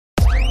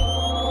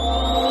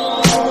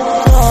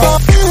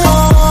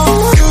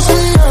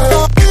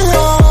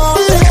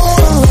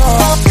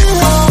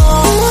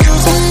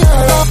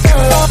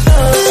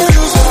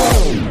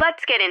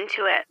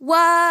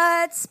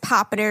What's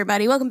poppin',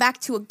 everybody? Welcome back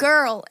to A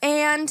Girl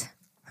and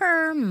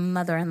Her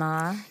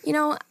Mother-in-Law. You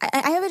know,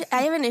 I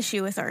have an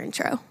issue with our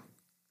intro.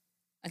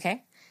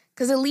 Okay.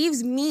 Because it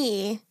leaves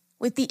me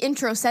with the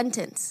intro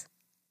sentence.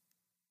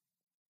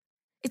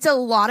 It's a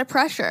lot of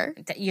pressure.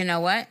 You know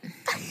what?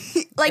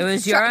 Like, it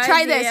was your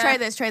try idea.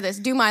 try this.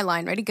 Do my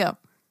line. Ready, go.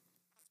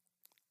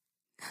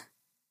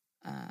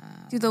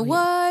 Do the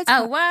what's...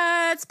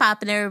 what's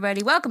poppin',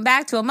 everybody? Welcome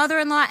back to A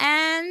Mother-in-Law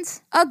and...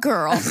 A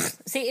Girl.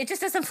 See, it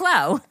just doesn't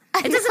flow.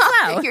 It doesn't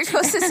flow. You're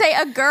supposed to say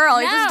a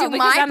girl. You just do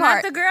my I'm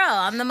part. not the girl.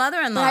 I'm the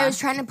mother-in-law. But I was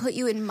trying to put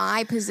you in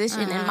my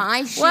position, in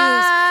my shoes.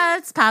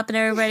 What's poppin',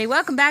 everybody?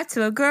 Welcome back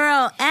to A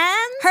Girl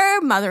and...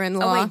 Her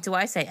mother-in-law. Oh, wait, do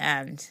I say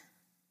and?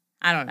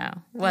 I don't know.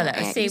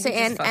 Whatever. You say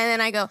and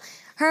then I go,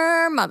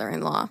 her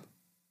mother-in-law.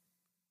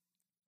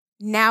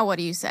 Now what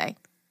do you say?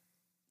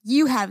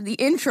 You have the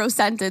intro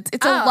sentence.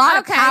 It's a lot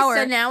of power.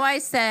 So now I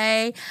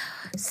say,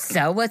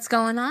 so what's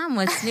going on?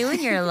 What's new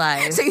in your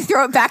life? So you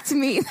throw it back to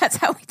me. That's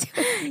how we do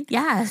it.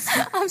 Yes.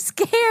 I'm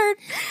scared.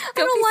 I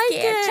don't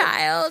like it.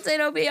 Child.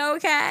 It'll be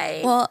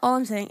okay. Well, all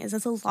I'm saying is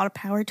that's a lot of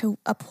power to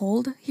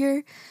uphold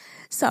here.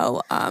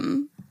 So,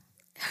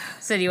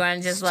 So do you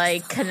want to just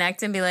like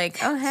connect and be like,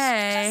 oh,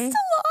 hey. Just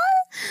a lot.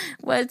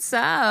 What's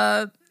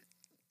up?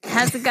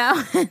 How's it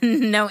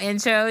going? No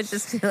intro.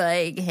 Just be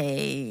like,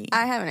 hey.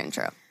 I have an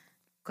intro.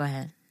 Go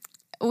ahead.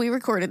 We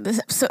recorded this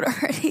episode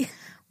already.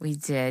 We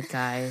did,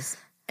 guys.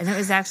 And it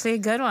was actually a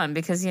good one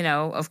because, you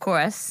know, of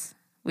course,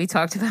 we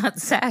talked about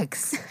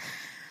sex.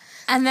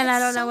 And then I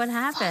don't know what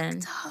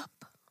happened.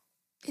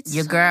 It's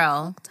Your so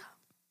girl fucked up.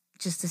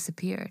 just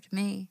disappeared.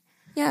 Me.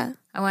 Yeah.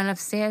 I went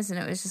upstairs and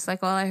it was just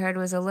like all I heard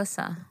was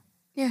Allisa.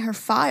 Yeah, her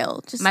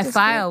file just My disappeared.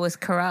 file was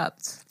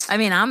corrupt. I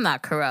mean, I'm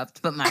not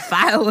corrupt, but my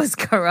file was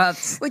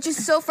corrupt. Which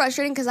is so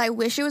frustrating because I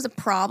wish it was a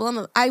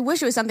problem. I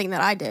wish it was something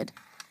that I did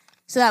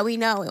so that we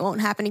know it won't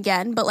happen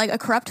again. But like a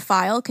corrupt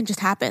file can just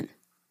happen,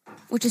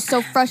 which is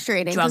so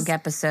frustrating. Drunk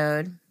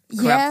episode,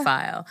 corrupt Yeah.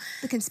 file.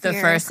 The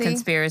first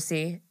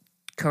conspiracy,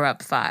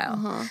 corrupt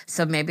file.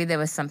 So maybe there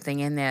was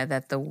something in there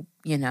that the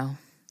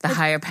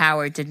higher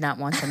power did not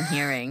want them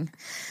hearing.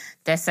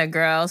 They said,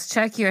 girls,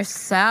 check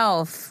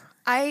yourself.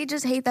 I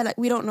just hate that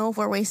we don't know if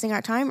we're wasting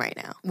our time right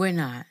now. We're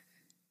not.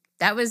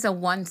 That was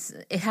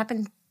it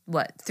happened,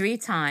 3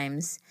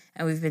 times,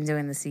 and we've been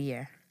doing this a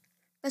year.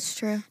 That's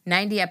true.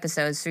 90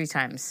 episodes, 3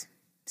 times.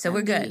 So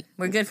we're good.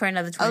 We're good for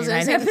another I was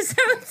 29 gonna say-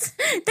 episodes.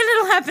 Then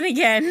it'll happen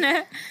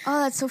again. Oh,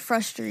 that's so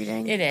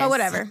frustrating. It is. But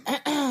whatever.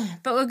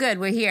 But we're good.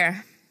 We're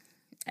here.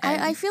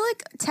 I feel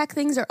like tech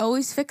things are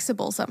always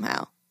fixable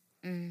somehow.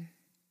 Mm.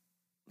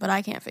 But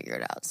I can't figure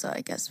it out, so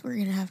I guess we're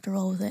going to have to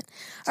roll with it.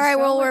 All right,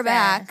 roll well, we're with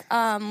back.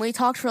 We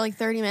talked for like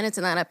 30 minutes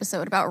in that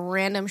episode about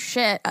random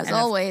shit, as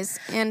always.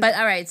 But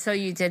all right, so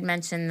you did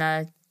mention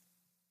the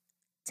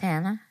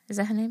Tana. Is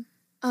that her name?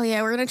 Oh,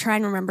 yeah, we're going to try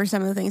and remember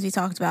some of the things we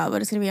talked about,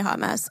 but it's going to be a hot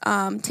mess.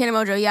 Tana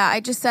Mojo, yeah, I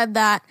just said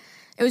that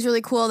it was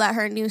really cool that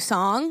her new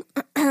song,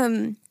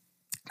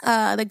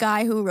 the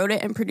guy who wrote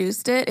it and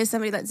produced it, is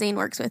somebody that Zayn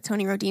works with,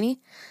 Tony Rodini.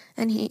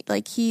 And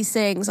he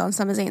sings on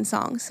some of Zayn's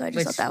songs, so I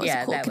just thought that was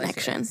a cool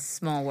connection. Was a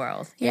small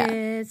world. Yeah,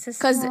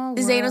 because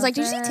Zayn was like,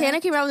 "Did you see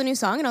Tana came out with a new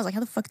song?" And I was like, "How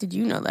the fuck did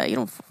you know that?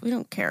 We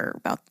don't care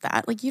about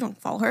that. Like, you don't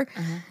follow her."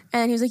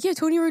 And he was like, "Yeah,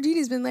 Tony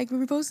Rodini's been like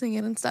reposting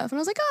it and stuff." And I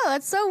was like, "Oh,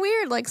 that's so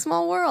weird. Like,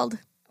 small world."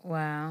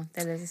 Wow,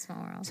 that is a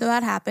small world. So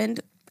that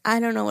happened. I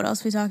don't know what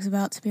else we talked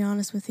about, to be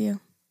honest with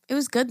you. It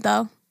was good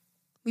though.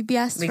 We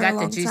BS'd for a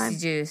long time. We got the juicy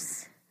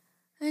juice.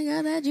 I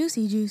got that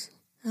juicy juice.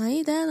 I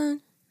eat that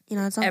one. You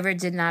know, it's all... Ever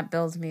did not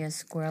build me a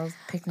squirrel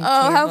picnic table.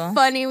 Oh, how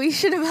funny. We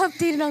should have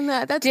updated on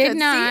that. That's good.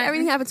 Not. See,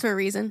 everything happens for a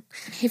reason.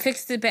 He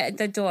fixed the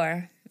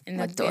door in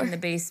the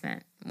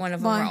basement. One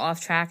of them were off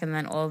track, and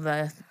then all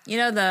the,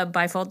 the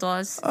bifold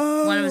doors?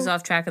 Oh. One of them was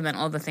off track, and then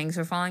all the things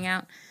were falling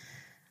out.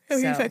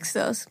 He fixed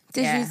those.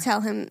 Did you tell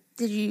him,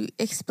 did you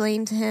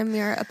explain to him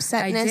your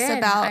upsetness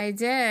about I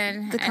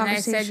did. The conversation? And I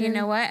said, you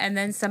know what? And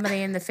then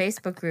somebody in the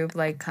Facebook group,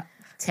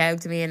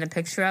 tagged me in a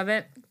picture of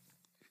it.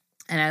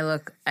 And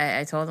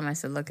I told him, I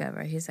said, look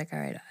over. He's like, all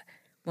right,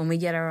 when we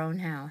get our own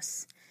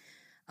house,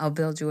 I'll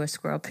build you a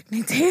squirrel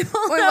picnic table.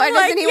 Why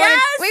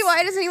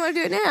doesn't he want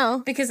to do it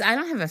now? Because I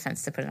don't have a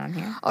fence to put it on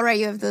here. All right,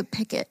 you have the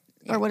picket.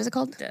 Or what is it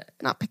called?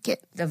 Not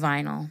picket. The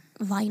vinyl.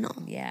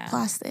 Vinyl. Yeah.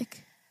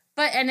 Plastic.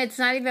 And it's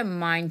not even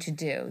mine to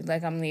do.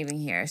 Like, I'm leaving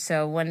here.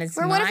 So when it's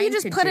mine to do... Or what if you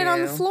just put it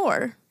on the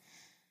floor?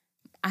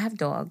 I have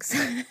dogs.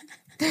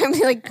 They'd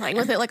be like playing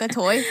with it like a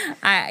toy?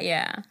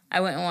 I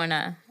wouldn't want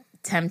to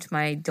tempt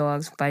my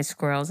dogs by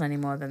squirrels any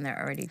more than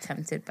they're already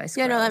tempted by squirrels.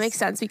 Yeah, no, that makes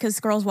sense because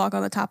squirrels walk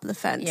on the top of the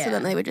fence, so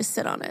then they would just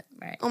sit on it.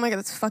 Right. Oh my God,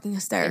 that's fucking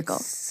hysterical.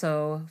 It's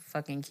so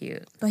fucking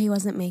cute. But he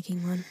wasn't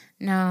making one.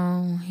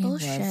 No, he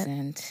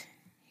wasn't.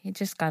 He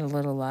just got a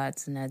little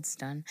lots and Ned's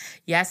done.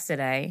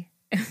 Yesterday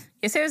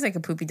was like a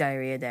poopy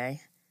diarrhea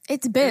day.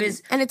 It's been,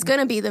 and it's going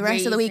to be the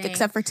rest of the week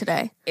except for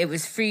today. It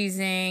was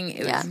freezing.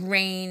 It was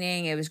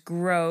raining. It was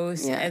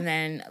gross. Yeah. And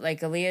then,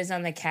 Aaliyah's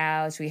on the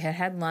couch. We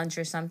had lunch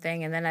or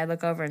something. And then I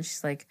look over and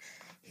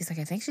he's He's like,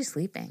 I think she's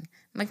sleeping.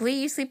 I'm like,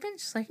 Lee, you sleeping?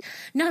 She's like,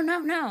 no.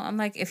 I'm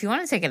like, if you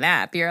want to take a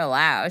nap, you're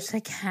allowed. She's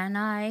like, can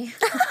I?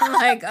 I'm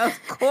like,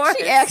 of course.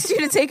 She asked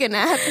you to take a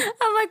nap.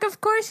 I'm like, of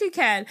course you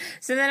can.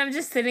 So then I'm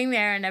just sitting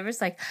there, and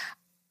Everett's like,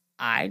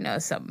 I know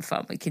something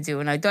fun we could do.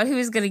 And I thought he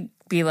was going to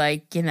be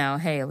like, hey,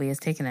 Aaliyah's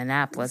taking a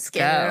nap. Let's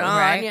go.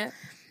 Right? Yeah.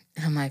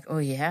 And I'm like, oh,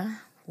 yeah?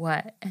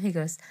 What? And he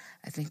goes,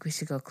 I think we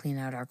should go clean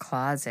out our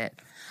closet.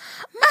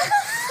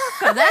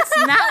 That's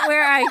not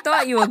where I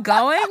thought you were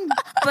going,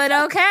 but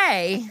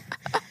okay.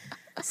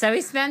 So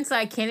he spends,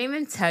 I can't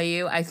even tell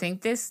you, I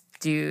think this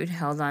dude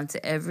held on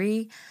to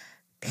every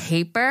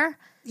paper.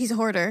 He's a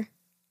hoarder.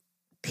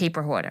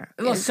 Paper hoarder.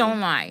 Well, so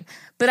am I.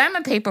 But I'm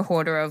a paper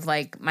hoarder of,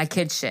 my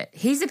kid's shit.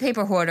 He's a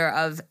paper hoarder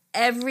of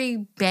every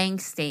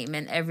bank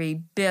statement, every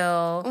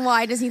bill.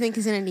 Why? Does he think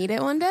he's going to need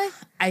it one day?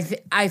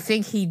 I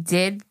think he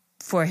did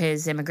for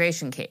his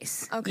immigration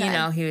case. Okay.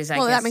 He was,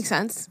 that makes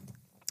sense.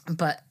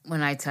 But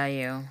when I tell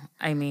you,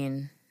 I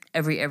mean,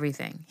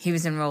 everything. He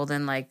was enrolled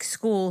in,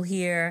 school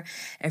here,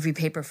 every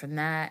paper from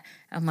that.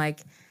 I'm like,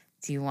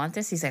 do you want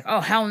this? He's like, oh,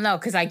 hell no,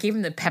 because I gave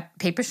him the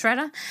paper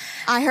shredder.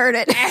 I heard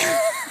it.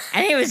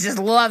 And he was just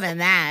loving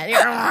that.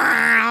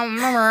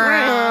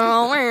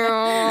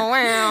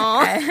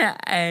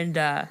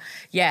 And,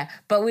 yeah,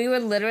 but we were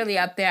literally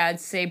up there, I'd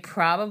say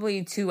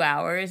probably 2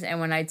 hours. And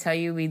when I tell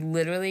you, we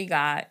literally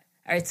got,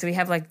 all right, so we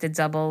have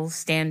the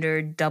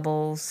standard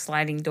double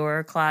sliding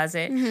door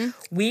closet. Mm-hmm.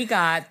 We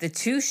got the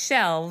 2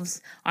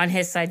 shelves on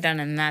his side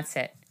done, and that's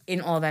it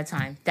in all that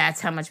time.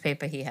 That's how much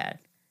paper he had.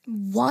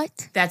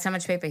 What? That's how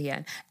much paper he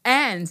had.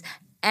 And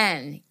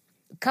a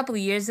couple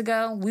of years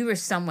ago, we were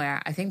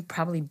somewhere, I think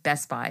probably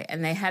Best Buy,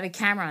 and they had a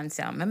camera on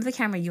sale. Remember the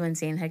camera you and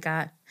Zane had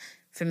got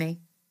for me?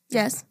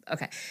 Yes.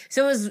 Okay.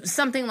 So it was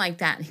something like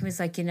that. And he was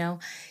like,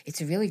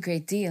 it's a really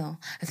great deal.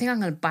 I think I'm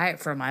going to buy it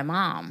for my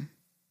mom.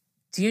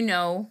 Do you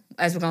know,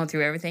 as we're going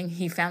through everything,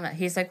 he found that.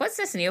 He's like, what's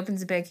this? And he opens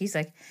the bag. He's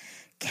like,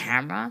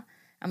 camera?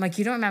 I'm like,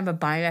 you don't remember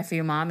buying that for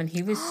your mom? And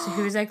he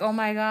was like, oh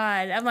my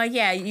God. I'm like,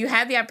 yeah, you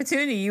had the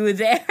opportunity. You were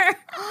there.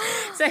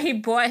 So he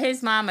bought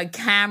his mom a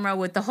camera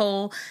with the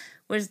whole...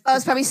 it's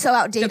probably so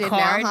outdated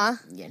now, huh?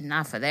 Yeah,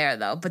 not for there,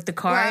 though. But the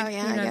card, wow,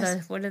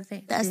 yeah, what are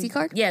they? The SD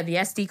card? Yeah, the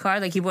SD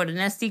card. He bought an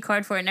SD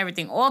card for it and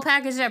everything. All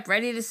packaged up,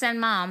 ready to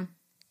send mom.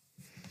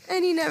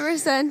 And he never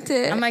sent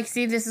it. I'm like,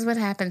 see, this is what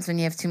happens when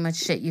you have too much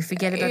shit. You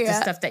forget about the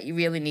stuff that you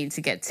really need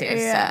to get to.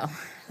 Yeah, so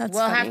that's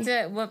funny.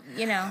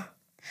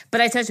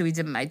 But I told you, we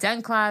did my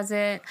den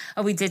closet.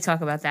 Oh, we did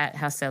talk about that.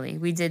 How silly.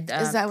 We did.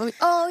 Is that what we...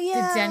 Oh,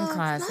 yeah. The den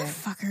closet.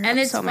 Motherfucker. And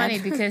it's so funny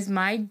because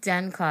my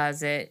den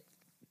closet,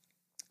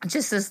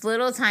 just this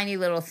little tiny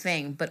little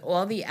thing, but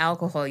all the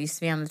alcohol used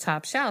to be on the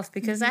top shelf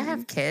because I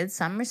have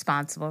kids. I'm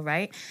responsible,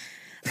 right?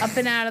 Up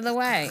and out of the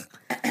way.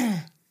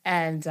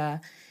 And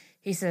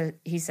he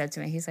said to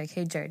me, he's like,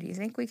 hey, Jared, do you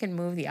think we can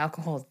move the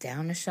alcohol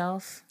down a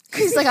shelf?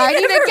 He's like, I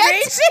need to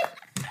get...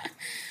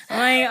 I'm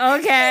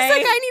like, okay. He's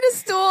like, I need a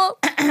stool.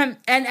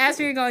 And as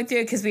we were going through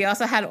it, because we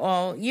also had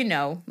all,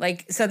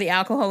 so the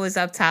alcohol was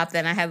up top.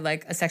 Then I had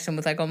a section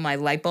with all my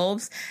light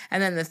bulbs.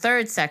 And then the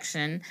third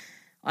section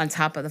on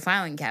top of the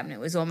filing cabinet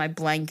was all my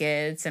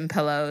blankets and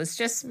pillows,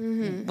 just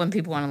when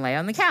people want to lay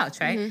on the couch,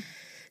 right? Mm-hmm.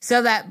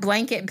 So that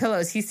blanket and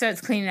pillows, he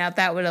starts cleaning out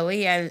that with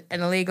Aaliyah,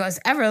 and Aaliyah goes,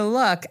 Ever,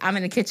 look, I'm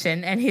in the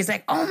kitchen. And he's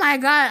like, oh my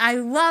God, I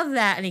love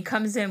that. And he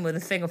comes in with a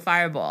thing of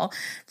Fireball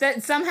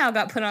that somehow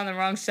got put on the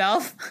wrong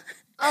shelf.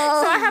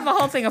 Oh. So I have a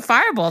whole thing of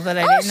Fireball that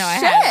I didn't know I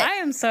had. I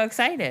am so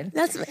excited.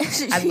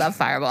 I love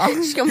Fireball.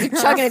 She's going to be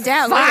chugging it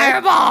down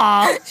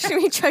Fireball! Later. She's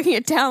going to be chugging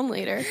it down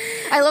later.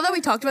 I love that we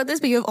talked about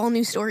this, but you have all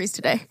new stories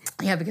today.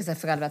 Yeah, because I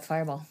forgot about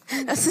Fireball.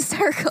 That's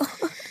hysterical.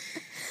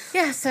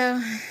 Yeah, so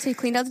you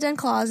cleaned out the den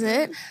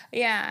closet.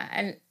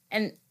 Yeah,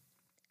 and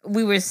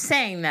we were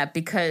saying that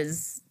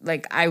because,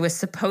 I was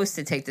supposed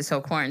to take this whole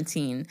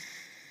quarantine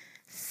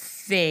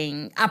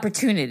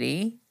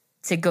opportunity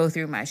to go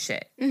through my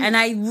shit. Mm-hmm. And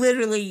I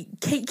literally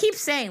keep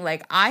saying,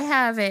 I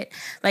have it,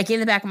 in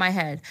the back of my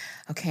head,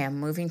 okay, I'm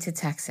moving to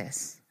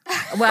Texas.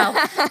 Well,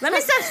 let me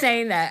stop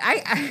saying that.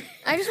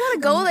 I just want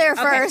to go there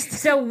first. Okay.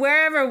 So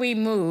wherever we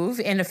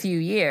move in a few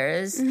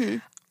years,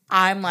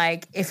 I'm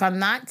like, if I'm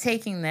not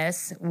taking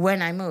this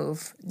when I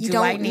move, do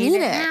I need it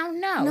now?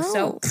 No.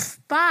 So,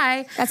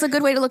 bye. That's a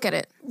good way to look at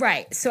it.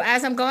 Right. So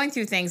as I'm going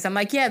through things, I'm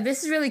like, yeah,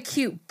 this is really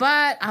cute,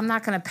 but I'm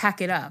not going to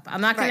pack it up. I'm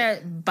not going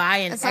to buy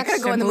an extra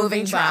go in the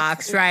moving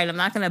box. Truck. Right. I'm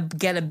not going to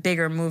get a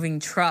bigger moving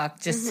truck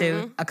just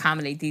to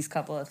accommodate these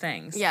couple of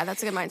things. Yeah,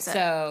 that's a good mindset.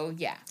 So,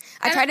 yeah.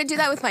 I try to do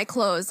that with my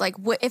clothes.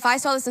 If I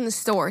saw this in the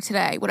store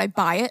today, would I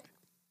buy it?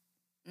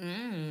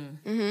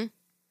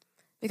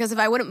 Because if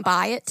I wouldn't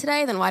buy it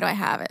today, then why do I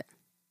have it?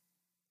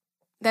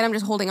 Then I'm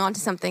just holding on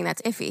to something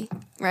that's iffy,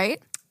 right?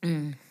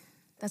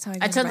 That's how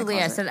I told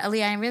Aaliyah, I said,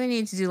 Aaliyah, I really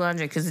need to do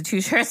laundry because the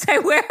 2 shirts I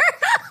wear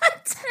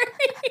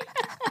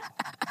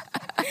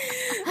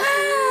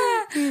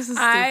so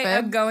I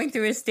am going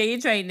through a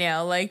stage right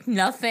now.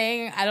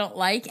 Nothing. I don't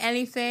like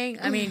anything.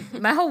 I mean,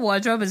 my whole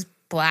wardrobe is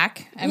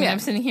black. I mean, I'm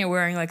sitting here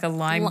wearing a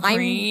lime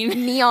green.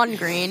 Neon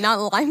green,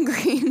 not lime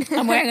green.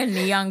 I'm wearing a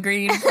neon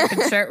green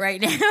fucking shirt right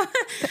now.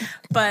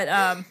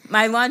 But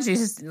my laundry is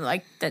just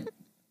like that.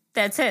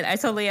 That's it. I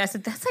told Leah, I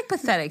said, that's like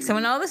pathetic. So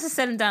when all this is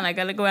said and done, I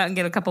got to go out and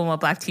get a couple more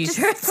black t-shirts.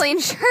 Just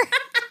plain shirt.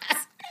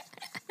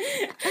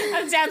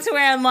 I'm down to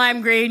wearing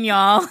lime green,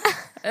 y'all.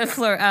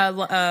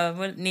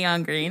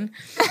 Neon green.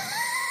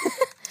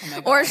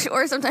 Or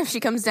sometimes she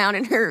comes down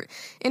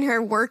in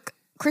her work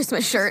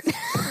Christmas shirt.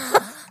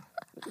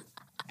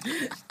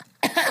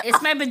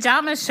 It's my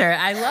pajama shirt.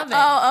 I love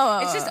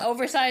it. It's just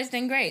oversized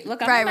and great.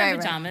 Look, I'm in my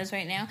pajamas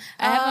right now.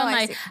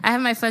 I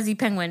have my fuzzy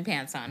penguin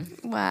pants on.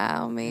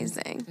 Wow,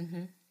 amazing.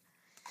 Mm-hmm.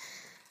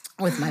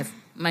 With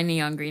my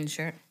neon green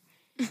shirt.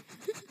 It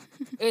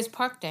was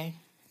Park Day.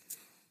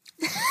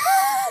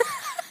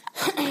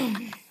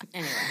 Anyway,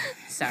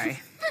 sorry.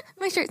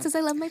 My shirt says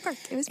I love my park.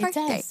 It was Park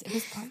Day. It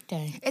was Park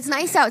Day. It's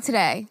nice out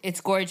today. It's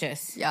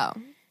gorgeous. Yo.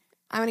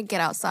 I'm going to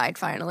get outside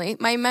finally.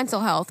 My mental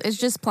health is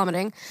just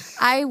plummeting.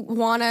 I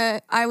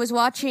was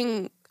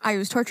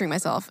torturing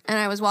myself, and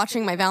I was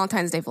watching my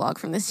Valentine's Day vlog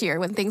from this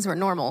year when things were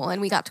normal,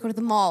 and we got to go to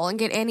the mall and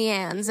get Annie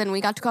Ann's, and we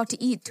got to go out to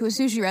eat to a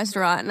sushi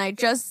restaurant, and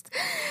it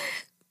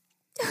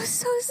was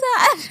so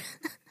sad.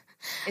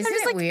 Isn't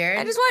it weird?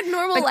 I just want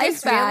normal but life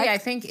this back. Really, I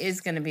think,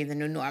 is going to be the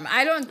new norm.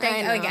 I don't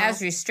think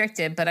as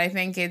restricted, but I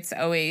think it's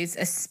always,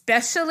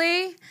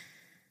 especially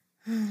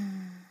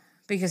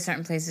because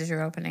certain places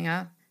are opening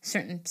up,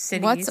 certain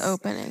cities. What's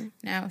opening?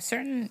 Now,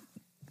 certain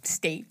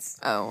states.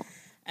 Oh.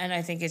 And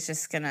I think it's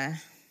just going to,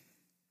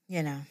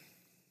 I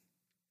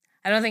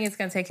don't think it's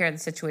going to take care of the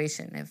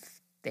situation if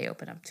they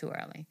open up too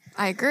early.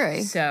 I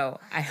agree.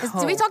 So I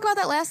hope. Did we talk about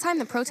that last time,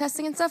 the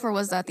protesting and stuff, or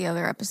was that the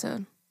other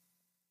episode?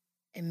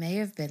 It may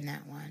have been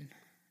that one.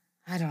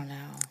 I don't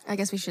know. I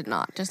guess we should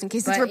not, just in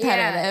case it's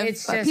repetitive.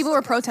 Yeah, but people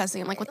were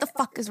protesting. I'm like, what the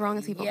fuck is wrong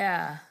with people?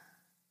 Yeah.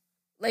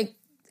 Like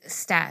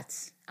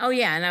stats. Oh,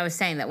 yeah. And I was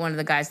saying that one of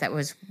the guys that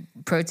was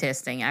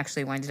protesting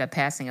actually ended up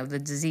passing of the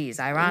disease,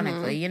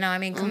 ironically. Mm-hmm. I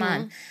mean, come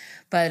on.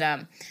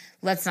 But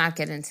let's not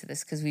get into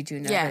this because we do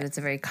know that it's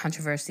a very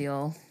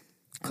controversial.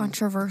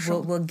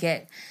 We'll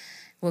get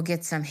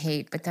some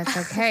hate, but that's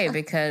okay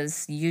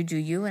because you do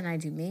you and I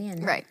do me.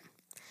 And right.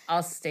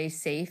 I'll stay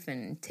safe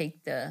and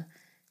take the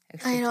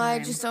extra time. I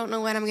just don't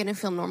know when I'm going to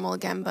feel normal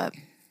again, but...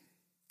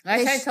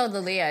 Like I told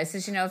Leah, I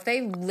said, if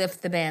they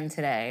lift the ban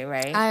today,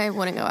 right? I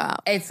wouldn't go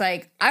out. It's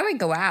like, I would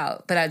go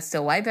out, but I'd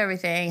still wipe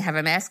everything, have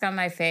a mask on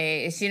my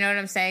face. You know what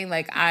I'm saying?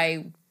 Like,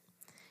 No,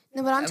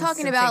 but I'm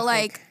talking about,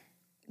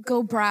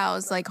 go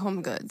browse,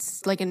 Home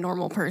Goods, like a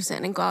normal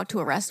person, and go out to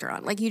a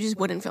restaurant. Like, you just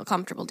wouldn't feel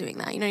comfortable doing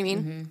that. You know what I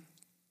mean? Mm-hmm.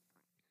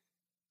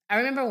 I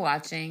remember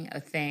watching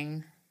a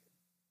thing.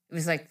 It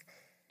was like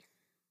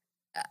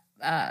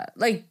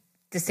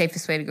the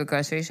safest way to go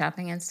grocery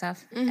shopping and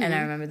stuff. Mm-hmm. And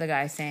I remember the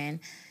guy saying,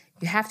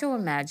 you have to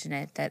imagine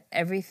it that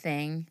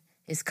everything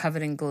is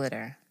covered in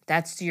glitter.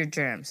 That's your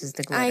germs, is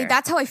the glitter.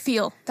 That's how I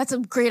feel. That's a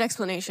great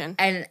explanation.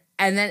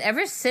 And then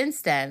ever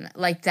since then,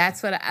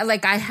 that's what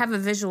I have a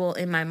visual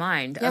in my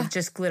mind of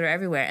just glitter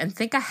everywhere. And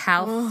think of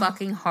how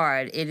fucking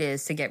hard it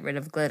is to get rid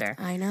of glitter.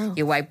 I know.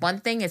 You wipe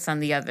one thing, it's on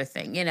the other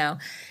thing,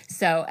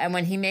 So, and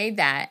when he made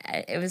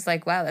that, it was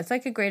like, wow, that's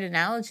like a great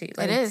analogy.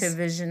 It is.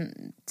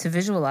 To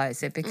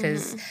visualize it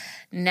because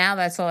now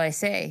that's all I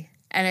say.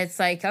 And it's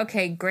like,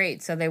 okay,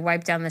 great. So they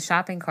wipe down the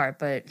shopping cart,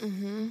 but,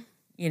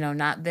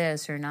 not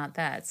this or not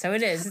that. So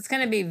it is. It's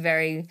going to be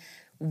very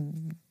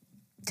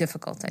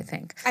difficult, I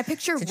think. I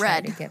picture to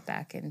red. Try to get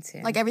back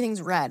into. Like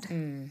everything's red.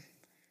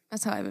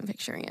 That's how I've been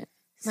picturing it.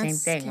 Same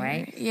thing, scary.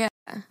 Right? Yeah.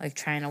 Like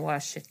trying to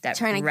wash that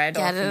trying red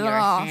to get off of your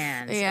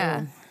hands.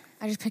 Yeah. Ooh.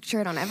 I just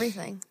picture it on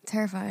everything.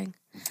 Terrifying.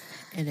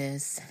 It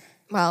is.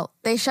 Well,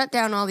 they shut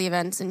down all the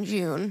events in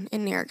June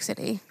in New York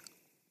City.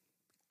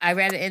 I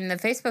read in the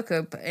Facebook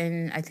group,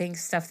 and I think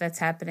stuff that's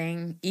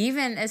happening,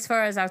 even as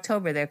far as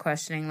October, they're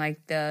questioning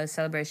the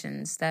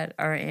celebrations that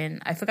are in,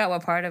 I forgot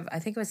what part of, I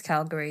think it was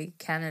Calgary,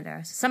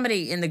 Canada.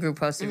 Somebody in the group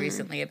posted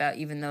recently about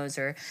even those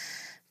are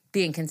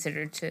being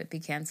considered to be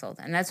canceled.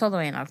 And that's all the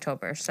way in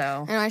October,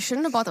 so. And I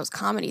shouldn't have bought those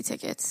comedy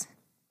tickets.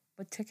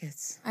 What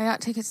tickets? I got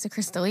tickets to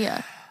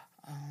Crystalia.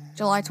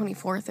 July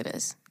 24th it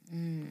is.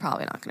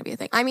 Probably not going to be a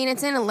thing. I mean,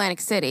 it's in Atlantic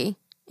City,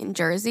 in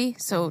Jersey,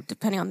 so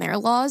depending on their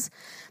laws.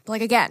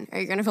 But again, are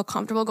you going to feel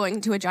comfortable going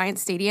to a giant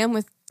stadium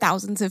with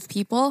thousands of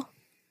people?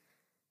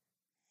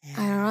 Yeah.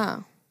 I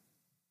don't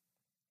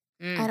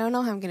know. I don't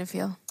know how I'm going to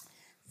feel.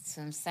 That's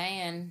what I'm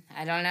saying.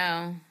 I don't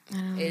know.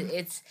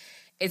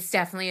 It's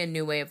definitely a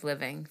new way of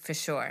living, for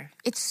sure.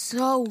 It's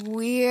so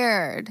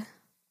weird.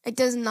 It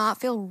does not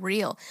feel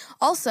real.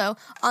 Also,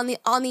 on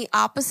the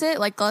opposite,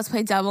 let's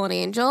play Devil and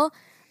Angel.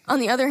 On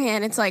the other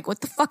hand, it's like,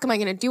 what the fuck am I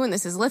going to do when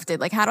this is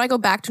lifted? How do I go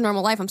back to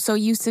normal life? I'm so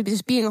used to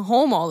just being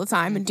home all the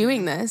time and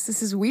doing this.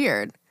 This is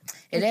weird.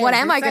 What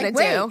am I going to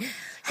do?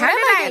 How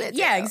did I?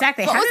 Yeah,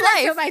 exactly. How did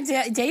I feel my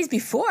days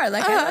before? I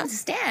don't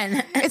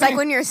understand. It's like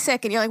when you're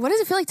sick and you're like, what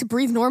does it feel like to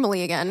breathe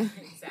normally again?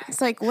 Exactly.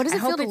 It's like, what does it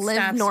feel to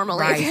live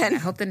normally again? I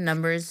hope the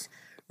numbers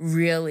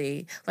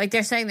really,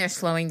 they're saying they're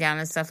slowing down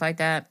and stuff like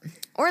that.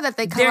 Or that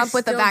they come up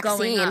with a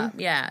vaccine.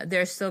 Yeah,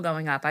 they're still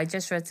going up. I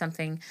just read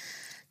something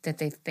that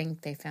they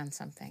think they found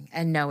something.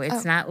 And no,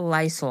 it's not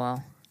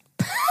Lysol.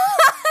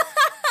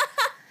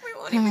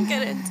 Don't even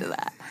get into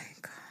that. Oh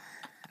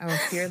my God. Our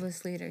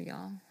fearless leader,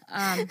 y'all.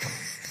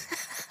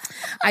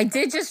 I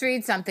did just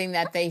read something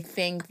that they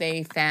think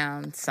they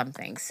found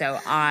something. So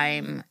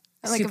I'm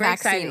like super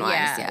excited.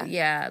 vaccine-wise,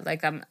 Yeah.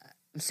 Like I'm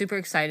super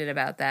excited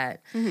about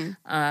that.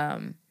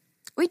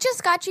 We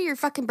just got you your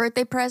fucking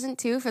birthday present,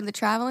 too, for the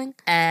traveling.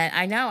 And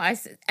I know.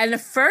 And the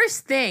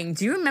first thing,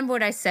 do you remember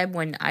what I said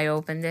when I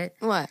opened it?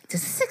 What?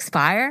 Does this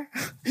expire?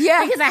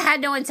 Yeah. Because I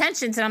had no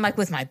intentions. And I'm like,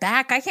 with my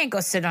back, I can't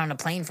go sit on a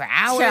plane for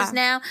hours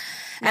now.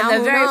 And Now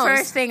the very knows?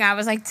 first thing, I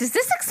was like, does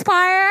this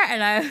expire?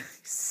 And I'm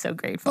so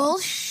grateful.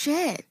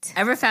 Bullshit.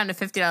 Ever found a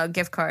 $50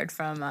 gift card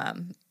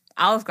from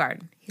Olive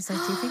Garden. He's like,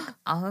 do you think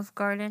Olive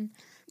Garden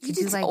could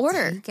do like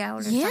order takeout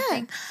or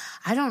something?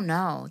 I don't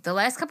know. The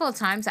last couple of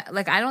times,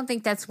 like, I don't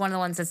think that's one of the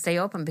ones that stay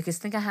open because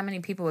think of how many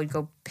people would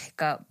go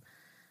pick up.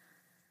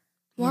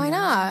 Why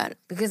not?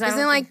 Because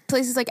isn't like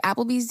places like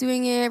Applebee's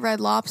doing it, Red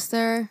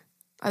Lobster?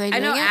 Are they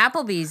doing I know it?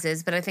 Applebee's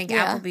is, but I think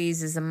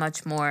Applebee's is a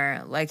much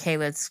more like, hey,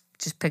 let's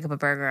just pick up a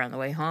burger on the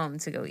way home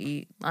to go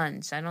eat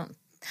lunch. I don't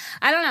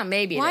know.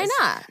 Maybe Why it is.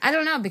 not? I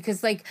don't know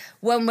because like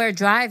when we're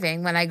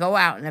driving, when I go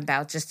out and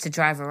about just to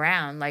drive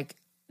around, like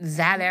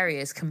that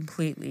area is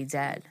completely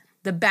dead.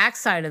 The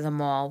backside of the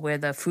mall where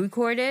the food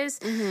court is,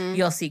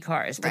 you'll see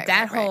cars, but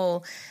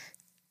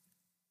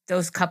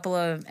those couple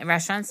of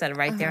restaurants that are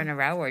right there in a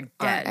row are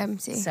dead.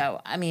 empty.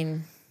 So I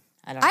mean,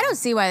 I don't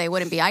see why they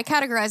wouldn't be. I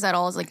categorize that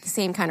all as like the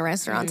same kind of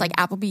restaurants, like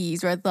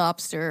Applebee's, Red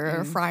Lobster,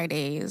 or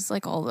Fridays,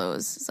 like all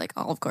those. It's like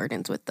Olive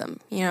Gardens with them,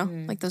 you know,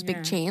 like those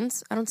big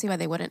chains. I don't see why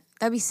they wouldn't.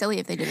 That'd be silly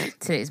if they didn't.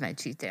 Today's my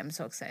cheat day. I'm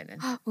so excited.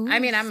 Ooh, I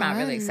mean, I'm not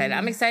really fun. excited.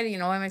 I'm excited. You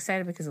know why I'm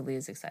excited? Because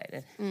Aaliyah's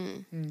excited.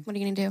 What are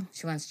you gonna do?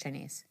 She wants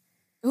Chinese.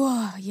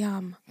 Oh,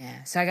 yum.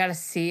 Yeah. So I got to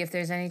see if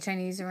there's any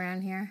Chinese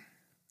around here.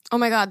 Oh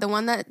my God, the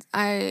one that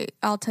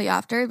I'll tell you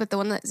after, but the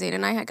one that Zayd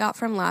and I had got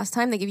from last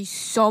time, they give you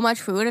so much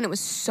food and it was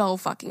so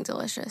fucking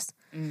delicious.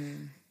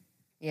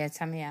 Yeah,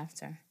 tell me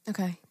after.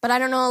 Okay. But I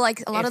don't know,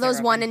 like a lot If of they're those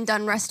open. one and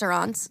done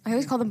restaurants. I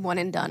always call them one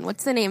and done.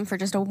 What's the name for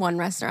just a one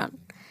restaurant?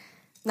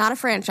 Not a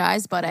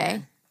franchise, but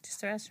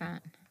Just a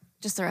restaurant.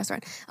 just a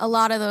restaurant. A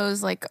lot of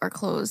those like are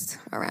closed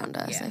around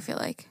us, Yeah. I feel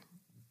like.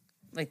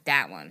 Like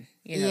that one.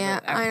 You know, Yeah,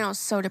 I know.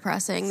 So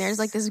depressing. There's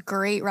like this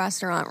great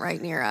restaurant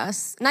right near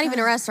us. Not even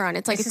a restaurant.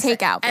 It's like a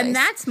takeout place. And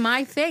that's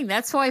my thing.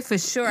 That's why for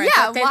sure. Yeah, I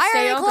thought they'd why are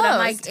stay they open. I'm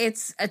closed? like,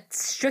 it's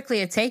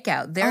strictly a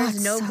takeout. There's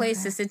it's no so place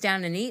good. to sit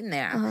down and eat in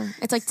there.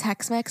 It's like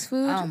Tex-Mex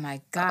food. Oh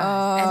my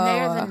God. And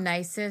they're the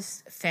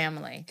nicest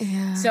family.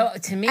 Yeah. So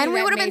to me, And we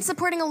that would have been made-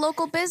 supporting a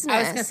local business. I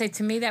was going to say,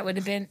 to me, that would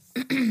have been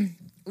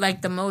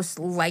like the most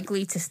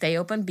likely to stay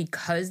open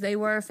because they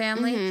were a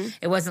family.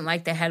 It wasn't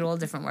like they had all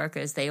different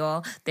workers. They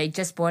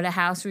just bought a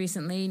house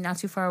recently, not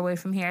too far away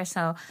from here.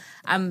 So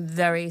I'm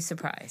very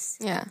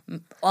surprised. Yeah.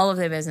 All of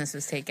their business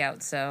was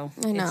takeout. So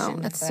I know.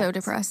 That's so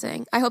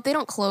depressing. I hope they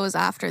don't close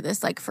after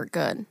this, like for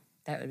good.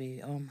 That would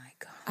be, oh my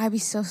God. I'd be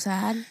so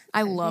sad.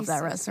 I love that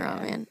so restaurant,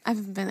 sad. man. I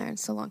haven't been there in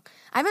so long.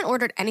 I haven't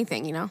ordered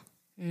anything, you know?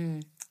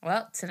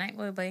 Well, tonight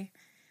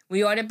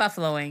we ordered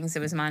buffalo wings. It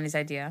was Monty's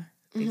idea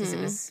because it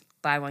was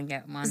buy one,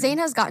 get one. Zane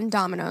has gotten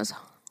Domino's,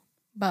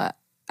 but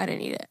I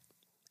didn't eat it.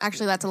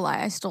 Actually, that's a lie.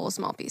 I stole a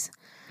small piece.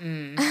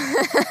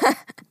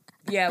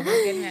 Yeah,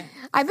 we're getting it.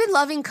 I've been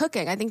loving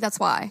cooking. I think that's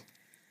why.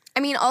 I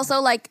mean,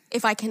 also, like,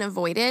 if I can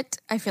avoid it,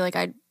 I feel like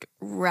I'd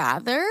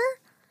rather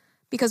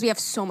because we have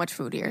so much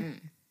food here.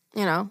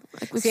 You know?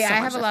 Like, See, I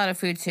have a lot of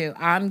food too.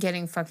 I'm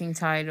getting fucking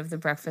tired of the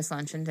breakfast,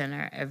 lunch, and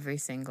dinner every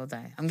single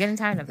day. I'm getting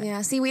tired of it.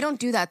 Yeah, see, we don't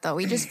do that, though.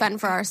 We just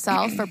fend for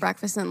ourselves for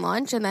breakfast and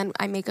lunch, and then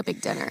I make a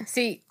big dinner.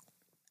 See,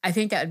 I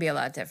think that would be a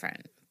lot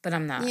different, but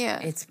I'm not. Yeah.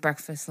 It's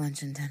breakfast,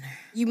 lunch, and dinner.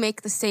 You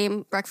make the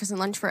same breakfast and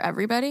lunch for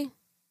everybody?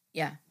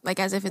 Yeah. Like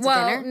as if it's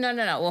a dinner?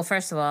 No. Well,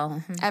 first of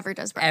all, Ever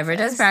does breakfast. Ever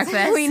does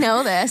breakfast. We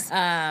know this.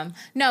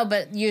 No,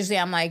 but usually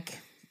I'm like,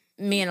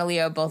 me and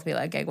Aaliyah both be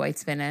like egg white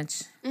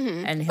spinach.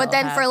 And But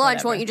then for lunch,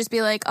 whatever. won't you just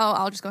be like, oh,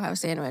 I'll just go have a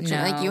sandwich? No,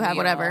 and like you have we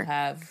whatever. all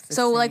have the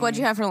So like same. what'd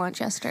you have for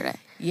lunch yesterday?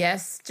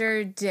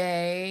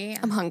 Yesterday.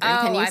 I'm hungry.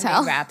 Can you I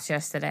tell? made wraps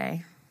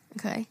yesterday.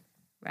 Okay.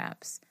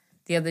 Wraps.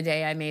 The other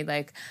day I made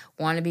like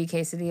wannabe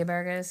quesadilla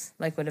burgers,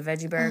 like with a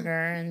veggie burger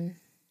and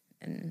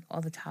all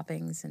the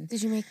toppings. And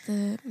Did you make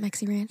the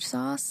Mexi Ranch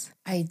sauce?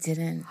 I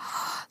didn't,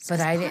 but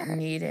I didn't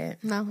need it.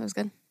 No, it was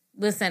good.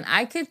 Listen,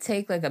 I could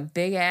take like a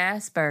big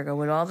ass burger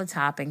with all the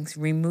toppings,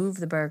 remove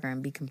the burger,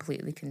 and be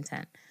completely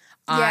content.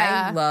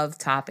 Yeah. I love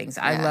toppings.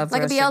 I love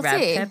Like a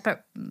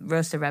BLT.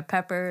 roasted red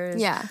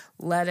peppers. Yeah.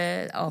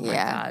 Lettuce. Oh my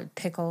Yeah. God.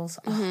 Pickles.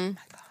 Oh my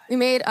God. We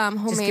made Just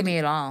homemade. give me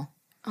it all.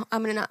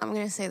 I'm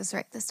gonna say this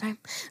right this time.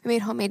 We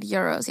made homemade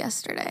gyros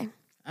yesterday.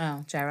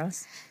 Oh,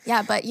 gyros.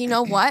 Yeah, but you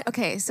know what?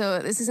 Okay, so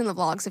this is in the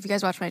vlog. So if you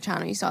guys watch my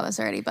channel, you saw this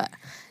already. But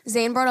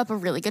Zane brought up a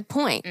really good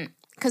point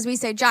because we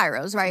say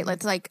gyros, right?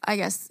 It's like I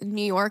guess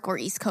New York or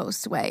East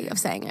Coast way of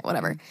saying it,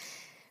 whatever.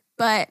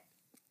 But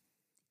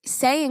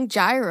saying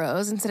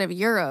gyros instead of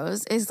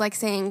euros is like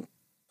saying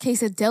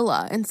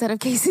quesadilla instead of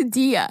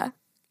quesadilla,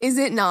 is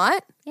it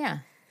not? Yeah.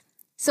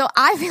 So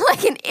I feel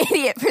like an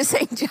idiot for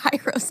saying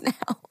gyros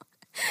now.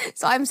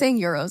 So I'm saying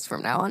euros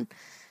from now on.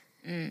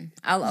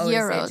 I'll always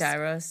Euros. say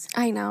gyros.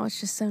 I know. It's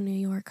just so New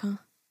York, huh?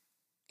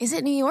 Is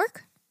it New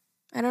York?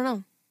 I don't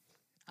know.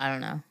 I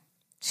don't know.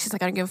 She's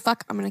like, I don't give a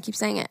fuck. I'm going to keep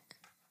saying it.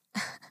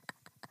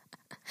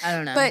 I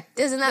don't know. But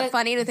isn't that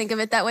funny to think of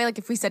it that way? Like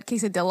if we said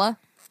quesadilla,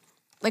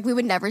 like we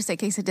would never say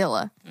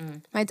quesadilla.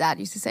 My dad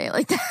used to say it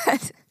like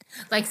that.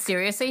 Like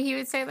seriously, he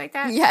would say it like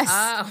that? Yes.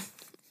 Oh.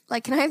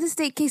 Like, can I have the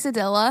steak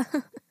quesadilla?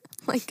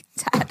 Like,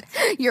 Dad,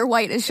 your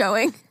white is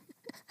showing.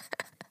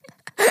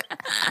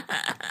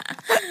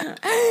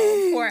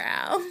 Poor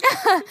Al.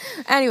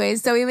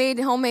 Anyways, so we made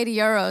homemade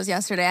gyros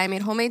yesterday. I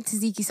made homemade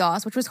tzatziki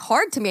sauce, which was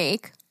hard to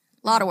make.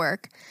 A lot of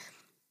work.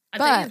 I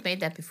thought you've made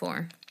that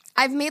before.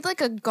 I've made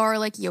like a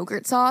garlic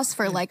yogurt sauce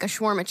for like a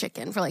shawarma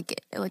chicken for like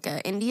an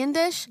Indian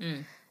dish.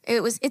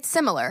 It's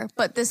similar,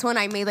 but this one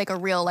I made like a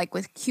real like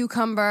with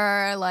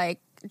cucumber, like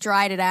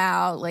dried it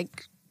out,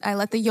 like I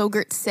let the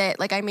yogurt sit,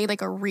 like I made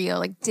like a real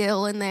like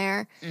dill in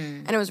there,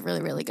 and it was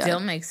really really good. Dill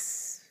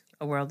makes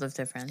a world of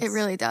difference. It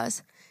really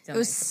does. It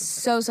was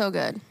so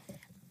good,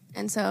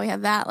 and so we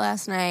had that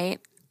last night.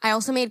 I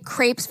also made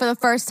crepes for the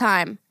first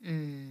time.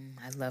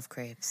 I love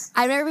crepes.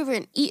 I've never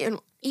even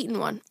eaten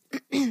one,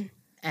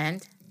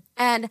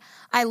 And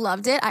I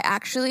loved it.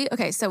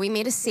 So we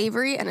made a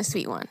savory and a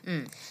sweet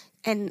one.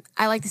 And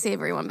I like the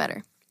savory one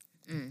better.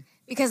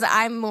 Because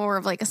I'm more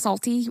of like a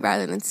salty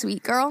rather than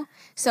sweet girl.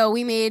 So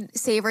we made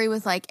savory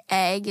with like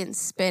egg and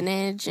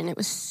spinach, and it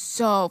was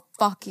so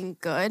fucking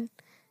good.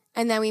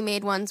 And then we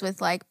made ones with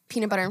like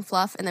peanut butter and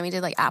fluff, and then we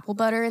did like apple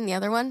butter in the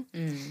other one.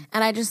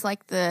 And I just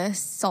like the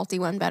salty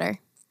one better.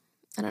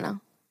 I don't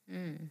know.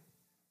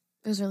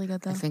 It was really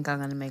good though. I think I'm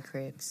going to make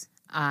crepes.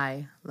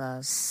 I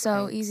love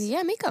So crepes. easy.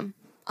 Yeah, make them.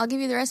 I'll give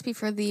you the recipe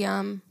for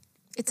the,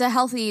 it's a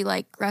healthy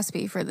like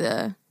recipe for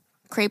the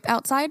crepe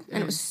outside,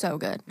 and it was so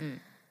good.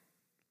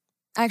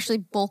 I actually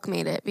bulk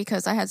made it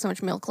because I had so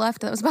much milk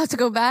left that was about to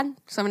go bad,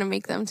 so I'm going to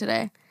make them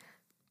today.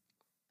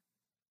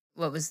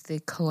 What was the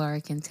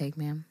caloric intake,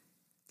 ma'am?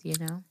 Do you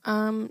know?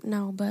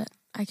 No, but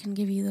I can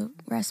give you the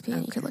recipe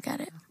and you can look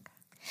at it.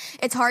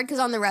 It's hard because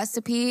on the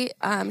recipe,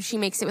 she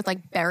makes it with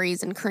like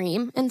berries and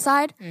cream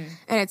inside,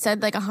 and it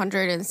said like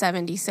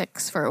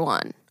 176 for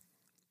one.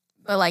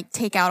 But like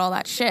take out all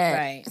that shit,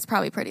 Right. It's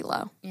probably pretty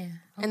low. Yeah.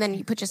 And then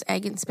you put just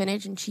egg and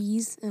spinach and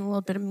cheese and a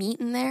little bit of meat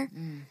in there.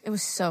 It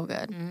was so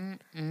good.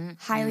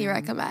 Highly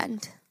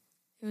recommend.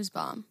 It was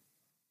bomb.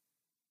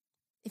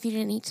 If you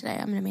didn't eat today,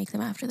 I'm going to make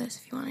them after this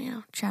if you want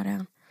to, chow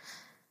down.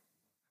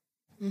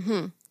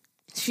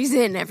 She's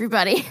in,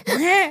 everybody.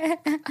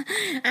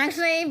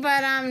 Actually,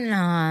 but I'm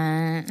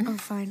not. Oh,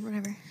 fine,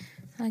 whatever.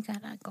 I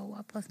gotta go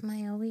up with my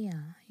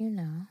Aaliyah,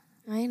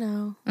 I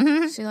know.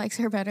 She likes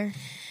her better.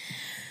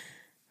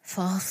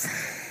 False.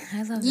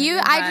 I love You.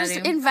 everybody. I just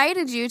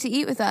invited you to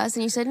eat with us,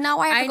 and you said, no,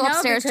 I have to go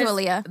upstairs to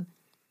Aaliyah.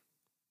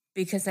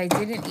 Because I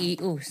didn't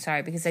eat. Oh,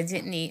 sorry. Because I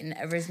didn't eat, and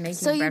Ever's making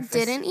So breakfast.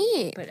 you didn't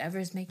eat. But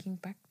Ever's making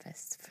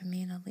breakfast for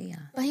me and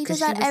Aaliyah. But he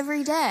does that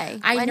every day.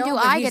 I know. When do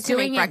but I he's get to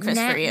make doing it breakfast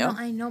now. for you? No,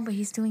 I know, but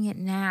he's doing it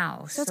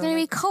now. So it's going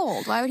to be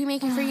cold. Why would he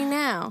make it for you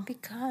now?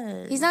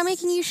 Because He's not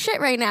making you shit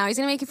right now. He's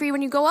going to make it for you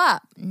when you go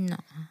up. No.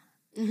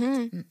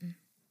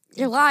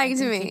 You're lying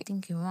to I me.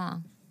 think you're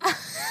wrong.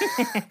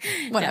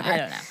 Whatever. No, I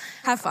don't know.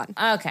 Have fun.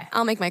 Okay.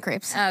 I'll make my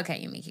crepes. Okay,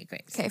 you make your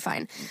grapes. Okay,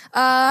 fine.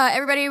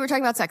 Everybody, we're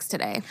talking about sex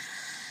today.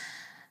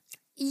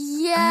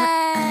 Yay!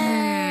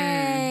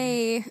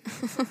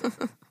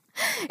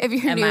 If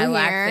you're And new my here,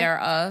 lack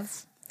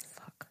thereof.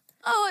 Fuck.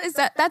 oh,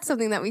 that's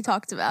something that we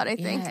talked about? I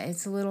think. Yeah,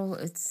 it's a little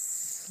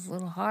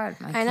hard.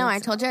 I know. I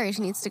told Jerry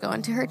she needs to go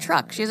into her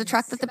truck. She has a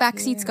truck that the back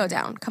seats go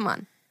down. Come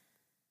on.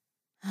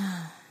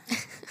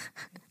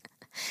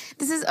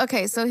 This is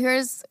okay. So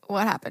here's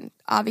what happened.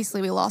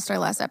 Obviously, we lost our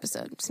last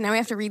episode, so now we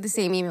have to read the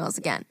same emails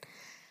again.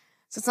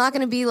 So it's not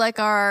going to be like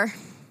our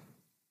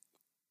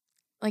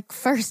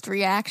first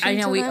reaction. I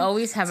know to we them.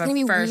 always have It's gonna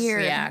a be first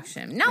weird.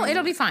 reaction. No,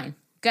 it'll be fine.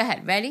 Go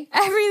ahead. Ready?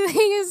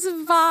 Everything is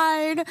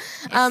fine.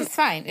 It's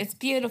fine. It's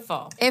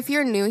beautiful. If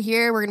you're new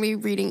here, we're going to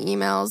be reading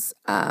emails.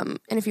 And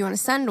if you want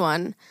to send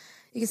one,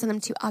 you can send them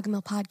to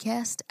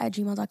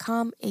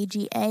agahmilpodcast@gmail.com,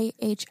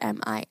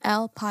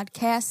 AGAHMIL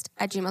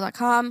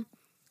podcast@gmail.com.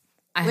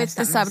 With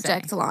the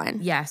subject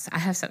line. Yes, I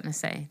have something to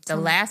say. The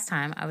last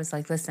time I was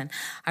like, listen,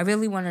 I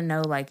really want to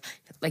know like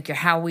your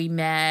how we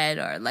met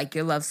or like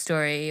your love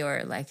story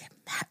or like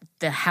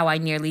the how I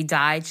nearly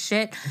died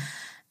shit.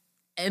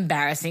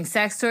 Embarrassing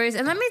sex stories.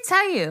 And let me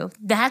tell you,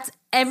 that's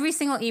every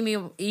single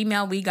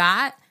email we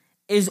got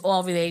is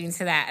all relating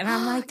to that. And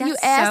I'm like, that's you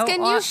ask so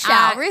and you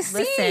shall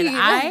receive. Listen,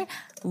 I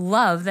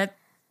love that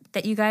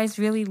you guys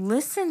really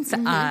listen to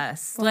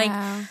us.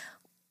 Wow.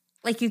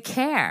 Like you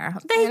care.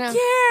 They care.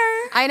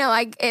 I know.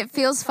 It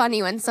feels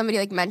funny when somebody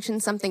like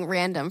mentions something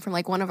random from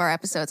like one of our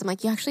episodes. I'm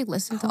like, you actually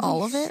listened to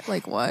all of it?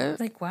 Like what?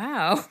 Like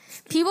wow.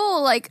 People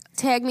will like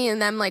tag me and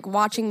them like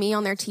watching me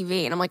on their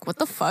TV, and I'm like, what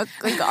the fuck?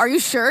 Like, are you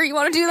sure you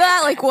want to do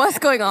that? Like, what's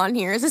going on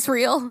here? Is this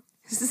real?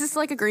 Is this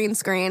like a green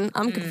screen?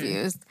 I'm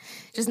confused.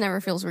 It just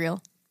never feels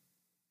real.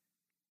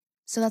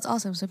 So that's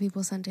awesome. So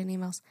people sent in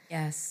emails.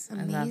 Yes,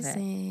 Amazing.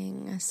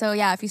 I love it. So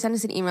yeah, if you send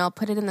us an email,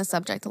 put it in the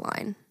subject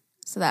line.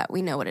 so that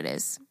we know what it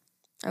is.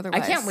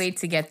 Otherwise, I can't wait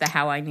to get the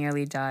How I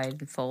Nearly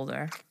Died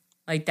folder.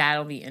 Like,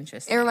 that'll be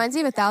interesting. It reminds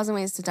me of 1,000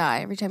 Ways to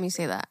Die every time you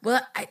say that.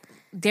 Well,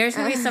 there's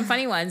going to be some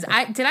funny ones.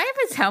 Did I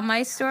ever tell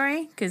my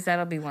story? Because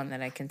that'll be one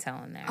that I can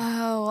tell in there.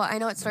 Oh, I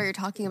know what story you're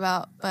talking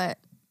about, but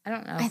I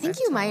don't know. I think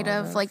you might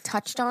have like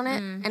touched on it,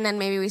 and then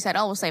maybe we said,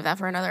 "Oh, we'll save that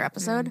for another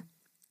episode."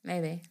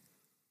 Maybe.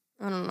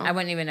 I don't know. I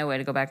wouldn't even know where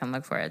to go back and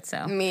look for it.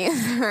 So Me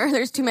either.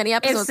 There's too many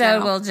episodes. If so,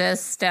 now. we'll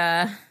just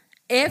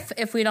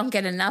if we don't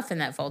get enough in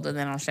that folder,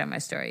 then I'll share my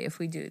story. If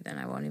we do, then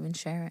I won't even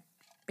share it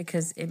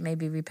because it may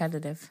be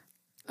repetitive.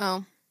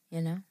 Oh,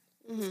 you know.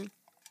 Mm-hmm.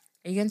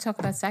 Are you going to talk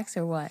about sex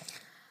or what?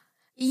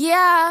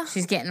 Yeah,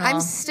 she's getting all...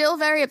 I'm still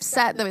very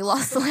upset that we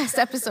lost the last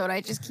episode.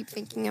 I just keep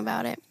thinking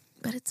about it.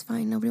 But it's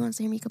fine. Nobody wants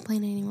to hear me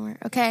complain anymore.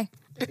 Okay.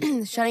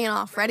 Shutting it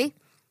off. Ready?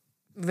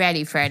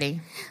 Ready,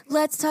 Freddie.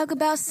 Let's talk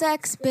about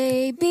sex,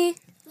 baby.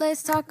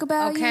 Let's talk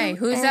about Okay,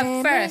 who's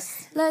up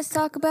first? Me. Let's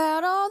talk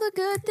about all the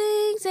good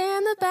things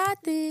and the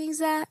bad things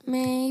that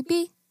may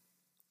be.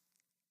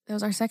 That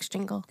was our sex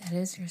jingle. That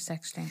is your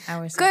sex jingle.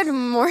 Our sex. Good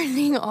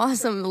morning,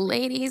 awesome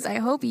ladies. I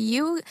hope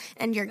you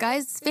and your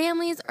guys'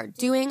 families are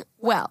doing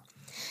well.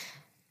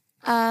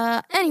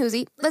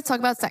 Anywho, let's talk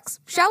about sex,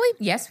 shall we?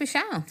 Yes, we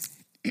shall.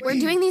 We're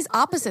doing these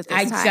opposite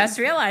this time. I just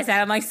realized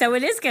that. I'm like, so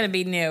it is going to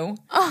be new.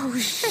 Oh,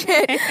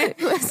 shit.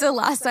 So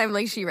last time,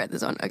 like, she read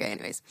this one. Okay,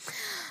 anyways.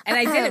 And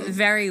I did it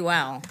very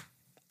well.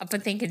 Up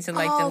and thinking to,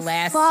 like, the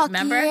last,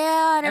 remember?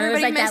 Yeah, and it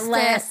was like missed that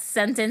last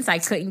sentence I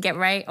couldn't get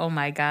right. Oh,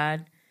 my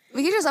God.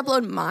 We could just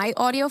upload my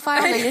audio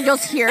file and then you'll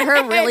hear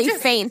her really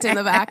faint in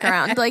the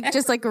background. Like,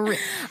 just like...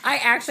 I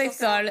actually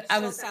thought I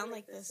was... sound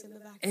like this in the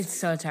background. It's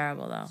so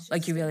terrible, though.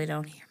 Like, you really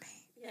don't hear me.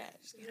 Yeah,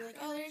 just be like,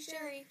 oh, there's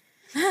Jerry.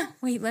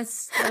 Wait,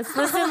 let's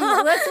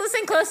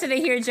listen closer to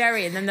hear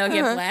Jerry, and then they'll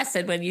get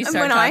blasted when you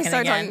start talking I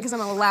start again. talking, because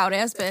I'm a loud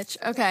ass bitch.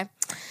 Okay.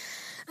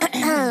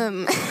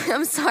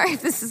 I'm sorry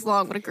if this is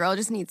long, but a girl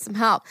just needs some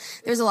help.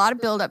 There's a lot of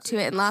build up to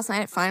it, and last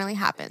night it finally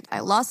happened.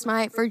 I lost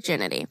my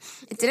virginity.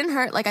 It didn't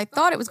hurt like I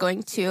thought it was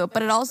going to,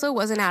 but it also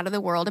wasn't out of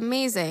the world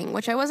amazing,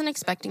 which I wasn't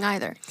expecting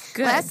either.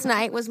 Good. Last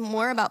night was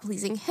more about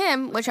pleasing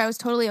him, which I was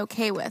totally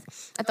okay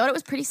with. I thought it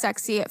was pretty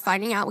sexy at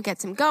finding out what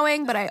gets him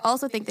going, but I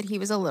also think that he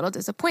was a little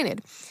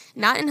disappointed.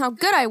 Not in how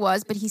good I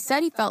was, but he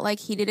said he felt like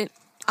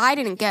I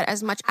didn't get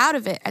as much out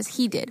of it as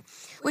he did,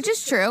 which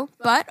is true,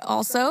 but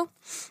also...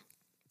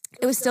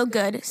 it was still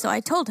good, so I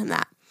told him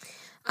that.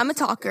 I'm a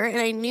talker, and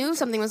I knew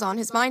something was on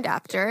his mind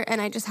after, and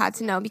I just had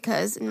to know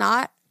because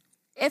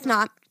if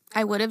not,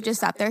 I would have just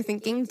sat there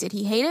thinking, did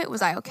he hate it?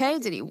 Was I okay?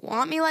 Did he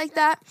want me like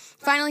that?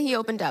 Finally, he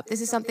opened up.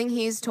 This is something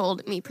he's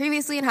told me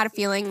previously and had a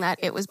feeling that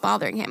it was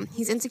bothering him.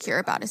 He's insecure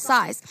about his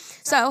size.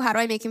 So how do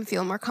I make him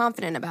feel more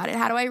confident about it?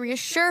 How do I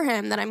reassure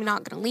him that I'm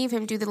not going to leave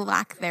him due to the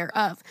lack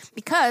thereof?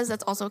 Because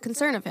that's also a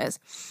concern of his.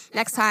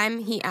 Next time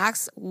he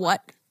asks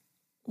what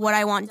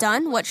I want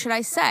done, what should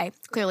I say?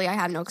 Clearly, I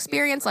had no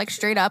experience, like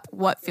straight up,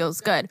 what feels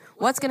good?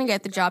 What's going to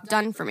get the job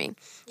done for me?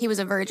 He was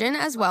a virgin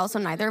as well, so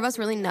neither of us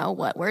really know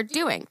what we're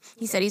doing.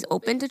 He said he's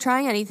open to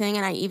trying anything,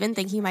 and I even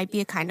think he might be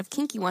a kind of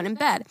kinky one in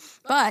bed.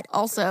 But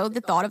also,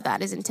 the thought of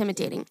that is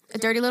intimidating. A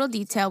dirty little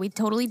detail, we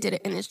totally did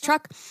it in his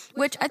truck,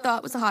 which I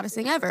thought was the hottest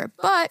thing ever.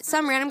 But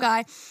some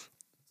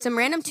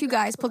random two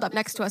guys pulled up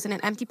next to us in an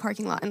empty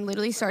parking lot and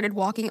literally started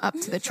walking up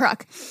to the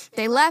truck.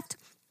 They left,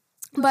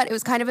 but it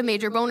was kind of a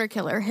major boner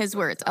killer, his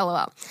words,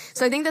 LOL.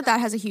 So I think that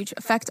has a huge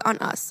effect on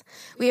us.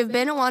 We have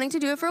been wanting to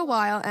do it for a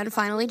while and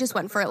finally just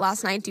went for it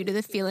last night due to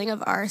the feeling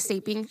of our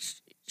state being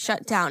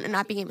shut down and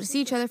not being able to see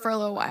each other for a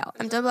little while.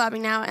 I'm done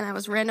blabbing now, and I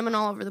was random and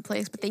all over the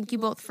place, but thank you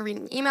both for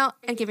reading the email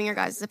and giving your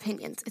guys'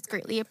 opinions. It's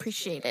greatly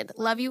appreciated.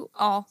 Love you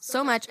all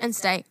so much and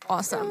stay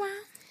awesome.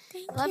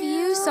 Love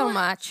you so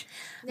much.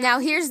 Now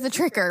here's the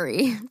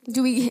trickery.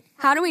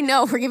 How do we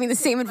know if we're giving the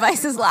same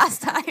advice as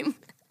last time?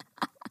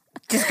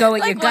 Just go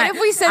with your gut. What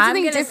if we said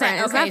something different?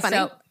 Isn't that funny?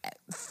 So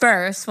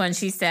first, when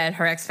she said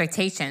her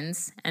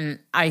expectations, and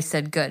I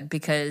said good,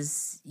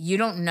 because you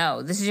don't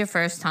know. This is your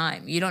first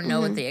time. You don't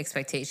know what the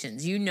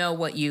expectations. You know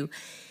what you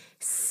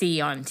see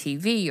on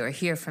TV or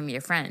hear from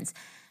your friends.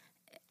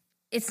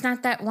 It's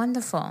not that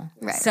wonderful.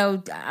 Right.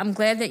 So I'm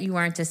glad that you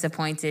weren't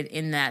disappointed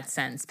in that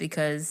sense,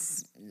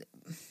 because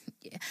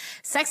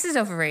sex is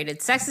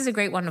overrated. Sex is a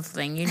great, wonderful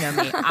thing. You know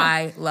me.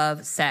 I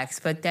love sex.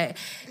 But that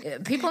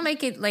people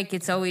make it like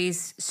it's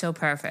always so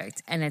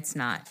perfect, and it's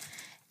not.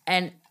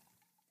 And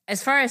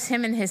as far as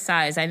him and his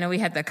size, I know we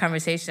had that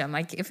conversation. I'm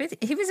like, if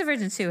he was a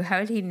virgin too, how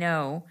would he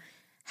know?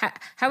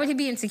 How would he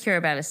be insecure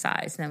about his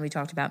size? And then we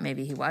talked about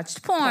maybe he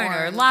watched porn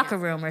or locker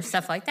room or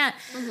stuff like that.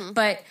 Mm-hmm.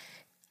 But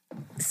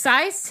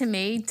size to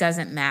me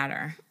doesn't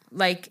matter.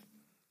 Like,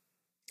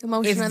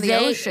 emotion of the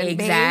ocean,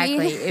 exactly.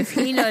 baby. If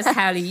he knows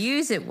how to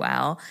use it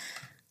well,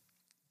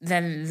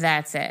 then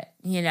that's it.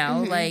 You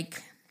know,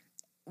 like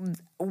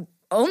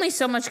only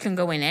so much can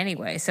go in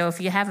anyway. So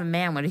if you have a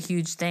man with a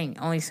huge thing,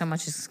 only so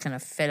much is going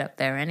to fit up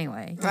there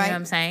anyway. You know what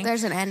I'm saying?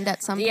 There's an end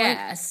at some point.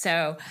 Yeah.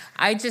 So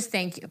I just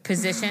think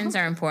positions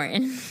are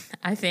important.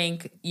 I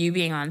think you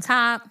being on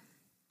top,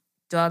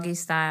 doggy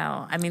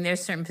style. I mean,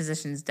 there's certain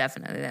positions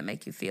definitely that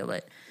make you feel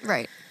it.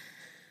 Right.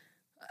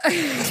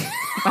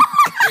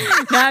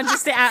 No, I'm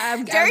just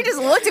saying. Jerry just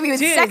looked at me with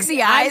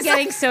sexy eyes. I'm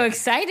getting so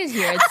excited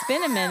here. It's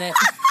been a minute.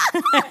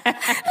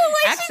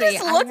 Actually, she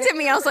just looked at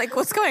me. I was like,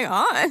 what's going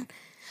on?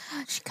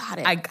 She got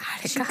it. I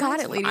got it. She got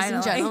it, ladies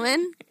and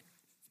gentlemen.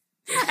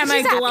 Am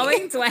I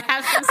glowing? Do I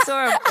have some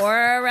sort of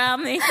aura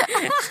around me?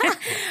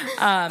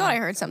 I thought I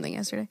heard something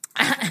yesterday.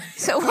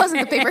 So it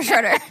wasn't the paper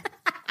shredder.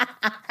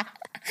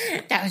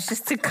 That was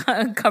just to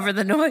cover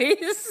the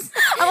noise.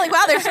 I'm like,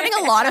 wow, they're shredding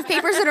a lot of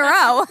papers in a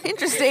row.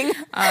 Interesting.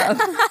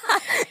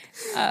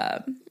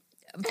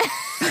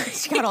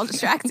 She got all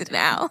distracted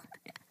now.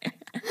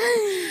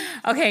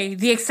 Okay,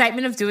 the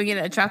excitement of doing it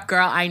in a truck,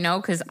 girl, I know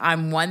because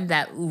I'm one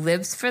that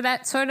lives for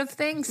that sort of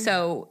thing.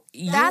 So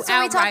that's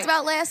what we talked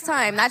about last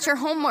time. That's your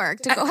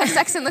homework, to go have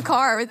sex in the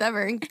car with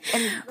Ever and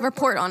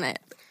report on it.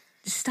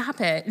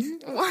 Stop it.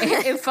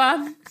 If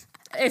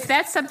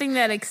that's something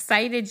that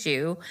excited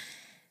you,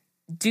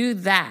 do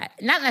that.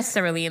 Not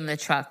necessarily in the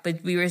truck,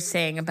 but we were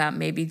saying about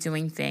maybe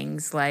doing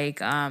things like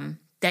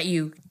that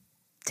you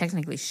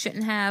technically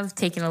shouldn't have,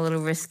 taken a little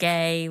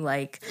risque,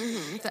 like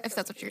if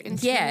that's what you're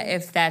into. Yeah,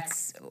 if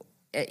that's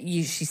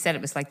she said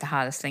it was like the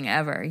hottest thing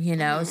ever, you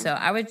know. So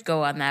I would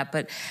go on that.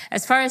 But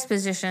as far as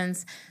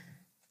positions,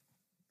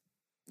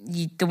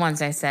 the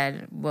ones I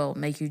said will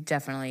make you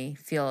definitely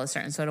feel a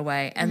certain sort of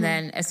way. And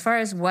then as far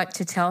as what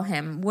to tell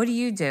him, what do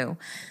you do?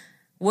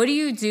 What do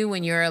you do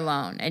when you're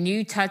alone and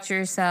you touch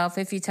yourself?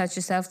 If you touch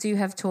yourself, do you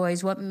have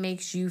toys? What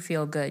makes you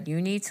feel good? You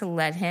need to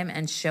let him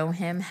and show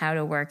him how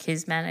to work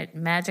his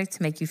magic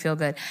to make you feel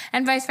good,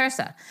 and vice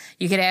versa.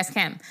 You could ask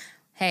him,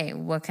 hey,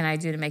 what can I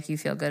do to make you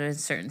feel good in a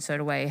certain sort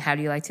of way? How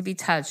do you like to be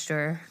touched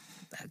or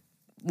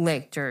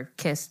licked or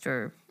kissed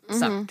or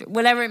sucked,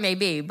 whatever it may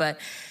be? But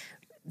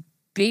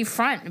be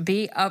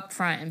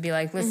upfront and be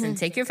like, listen,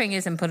 take your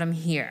fingers and put them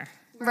here.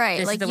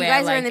 Right, like you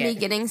guys are in the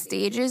beginning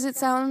stages, it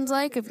sounds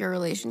like, of your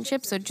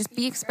relationship, so just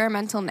be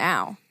experimental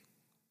now.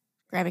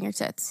 Grabbing your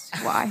tits.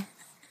 Why?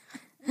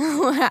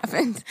 What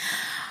happened?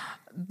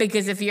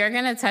 Because if you're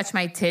going to touch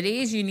my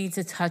titties, you need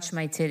to touch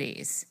my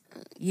titties.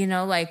 You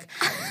know, like...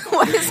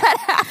 What does that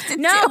have to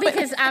do? No,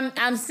 because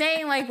I'm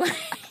saying, like...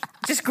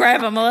 Just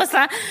grab them,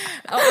 Melissa.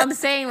 I'm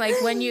saying, like,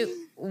 when you're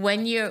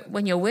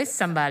with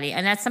somebody,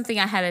 and that's something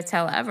I had to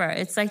tell Ever,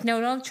 it's like, no,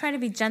 don't try to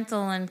be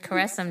gentle and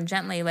caress them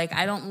gently. Like,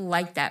 I don't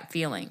like that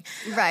feeling.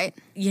 Right.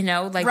 You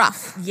know, like...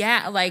 Rough.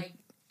 Yeah, like,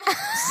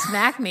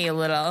 smack me a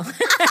little.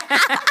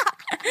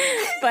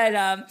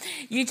 But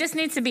you just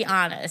need to be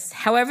honest.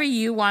 However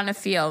you want to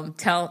feel,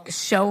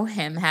 show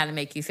him how to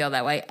make you feel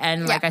that way.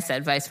 And like I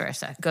said, vice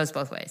versa. It goes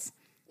both ways.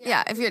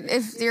 Yeah, if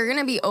you're going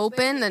to be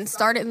open, then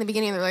start it in the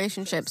beginning of the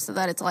relationship so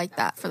that it's like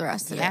that for the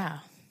rest of it. Yeah.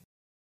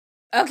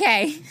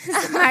 Okay.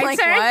 My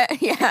turn?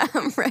 What? Yeah,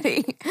 I'm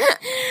ready.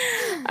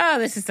 Oh,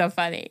 this is so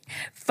funny.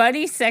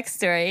 Funny sex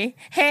story.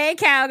 Hey,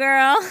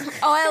 cowgirl. Oh,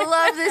 I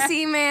love this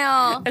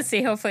email. Let's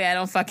see. Hopefully I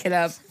don't fuck it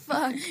up.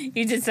 Fuck.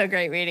 You did so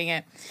great reading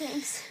it.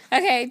 Thanks.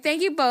 Okay.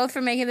 Thank you both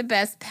for making the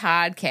best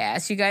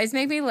podcast. You guys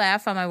make me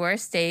laugh on my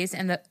worst days,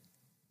 and the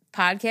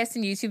podcasts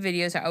and YouTube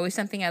videos are always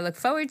something I look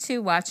forward to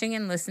watching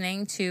and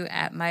listening to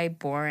at my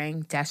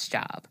boring desk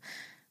job.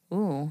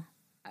 Ooh.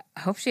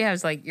 I hope she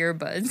has like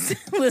earbuds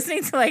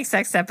listening to like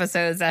sex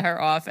episodes at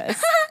her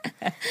office.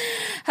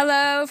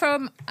 Hello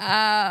from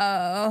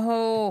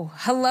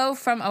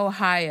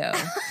Ohio.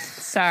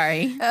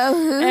 Sorry.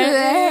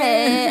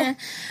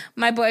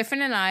 My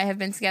boyfriend and I have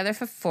been together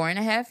for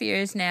 4.5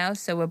 years now,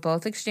 so we're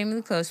both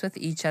extremely close with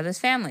each other's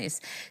families.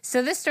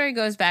 So this story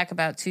goes back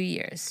about 2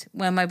 years.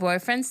 When my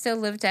boyfriend still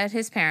lived at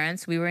his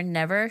parents', we were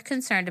never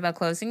concerned about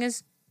closing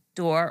his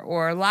door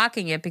or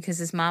locking it because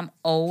his mom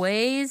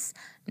always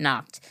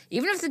knocked.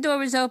 Even if the door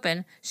was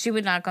open, she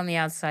would knock on the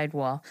outside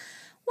wall.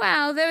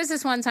 Well, there was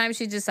this one time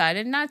she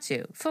decided not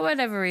to. For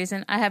whatever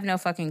reason, I have no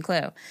fucking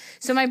clue.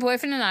 So my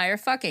boyfriend and I are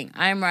fucking.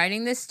 I am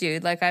riding this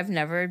dude like I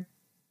never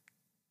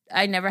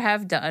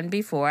have done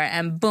before,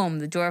 and boom,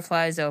 the door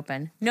flies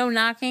open. No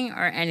knocking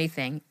or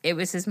anything. It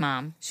was his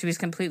mom. She was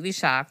completely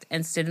shocked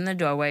and stood in the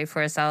doorway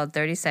for a solid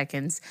 30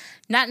 seconds,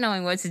 not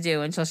knowing what to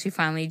do until she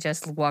finally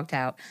just walked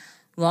out.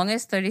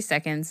 Longest 30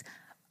 seconds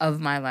of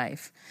my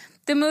life.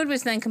 The mood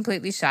was then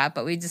completely shot,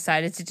 but we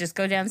decided to just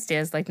go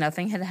downstairs like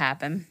nothing had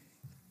happened.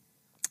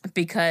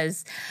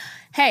 Because,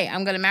 hey,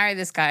 I'm going to marry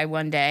this guy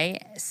one day,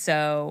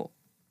 so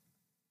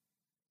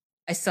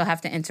I still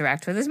have to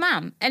interact with his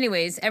mom.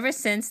 Anyways, ever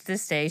since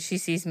this day, she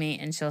sees me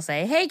and she'll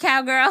say, hey,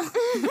 cowgirl.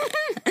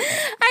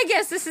 I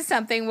guess this is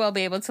something we'll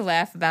be able to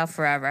laugh about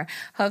forever.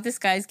 Hope this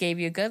guys gave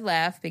you a good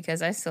laugh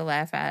because I still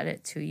laugh at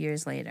it 2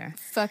 years later.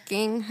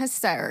 Fucking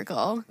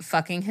hysterical.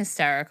 Fucking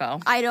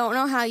hysterical. I don't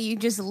know how you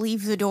just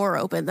leave the door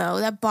open, though.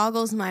 That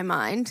boggles my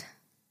mind.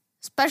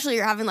 Especially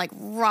you're having, like,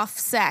 rough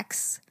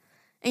sex.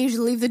 And you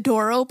just leave the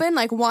door open?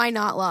 Like, why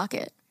not lock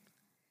it?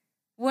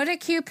 What a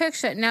cute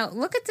picture. Now,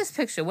 look at this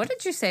picture. What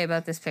did you say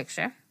about this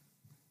picture?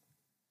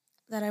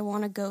 That I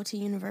want to go to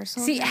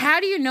Universal. See,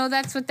 how do you know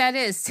that's what that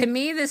is? To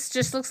me, this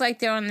just looks like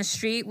they're on the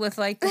street with,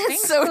 like, the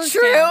things. That's so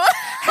true. Down.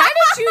 How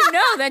did you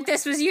know that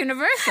this was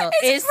Universal?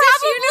 It's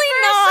probably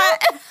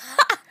not.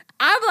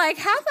 I'm like,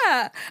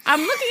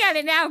 I'm looking at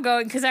it now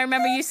going, because I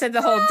remember you said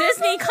the whole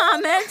Disney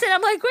comment, and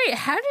I'm like, wait,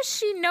 how does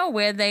she know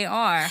where they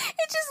are?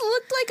 It just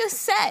looked like a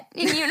set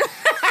in Universal.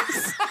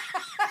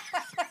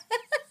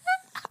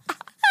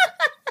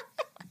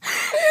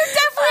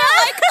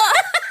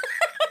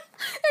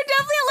 They're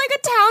definitely at like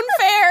a town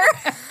fair.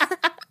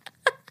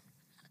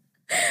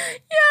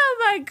 Yeah, oh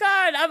my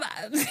God.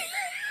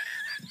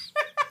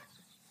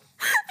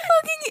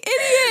 Fucking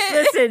idiot.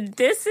 Listen,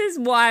 this is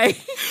why.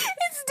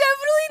 It's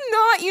definitely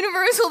not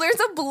Universal. There's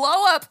a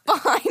blow up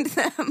behind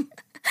them.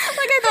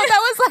 Like, I thought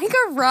that was like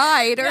a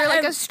ride or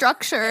like a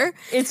structure.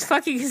 It's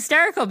fucking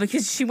hysterical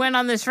because she went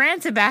on this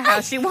rant about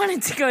how she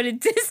wanted to go to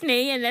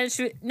Disney and then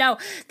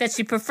that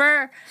she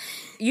prefer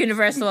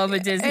Universal over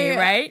Disney,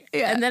 right?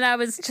 Yeah. And then I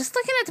was just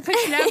looking at the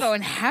picture now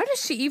going, how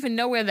does she even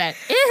know where that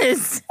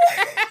is?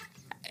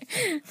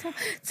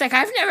 It's like,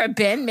 I've never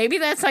been. Maybe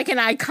that's like an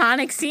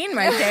iconic scene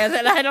right there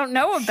that I don't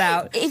know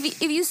about.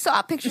 If you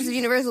saw pictures of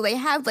Universal, they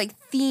have like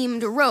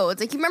themed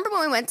roads. Like, you remember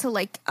when we went to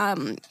like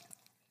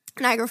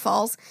Niagara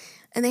Falls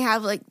and they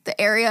have like the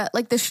area,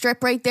 like the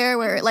strip right there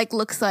where it like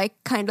looks like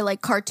kind of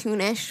like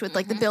cartoonish with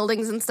like the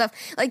buildings and stuff.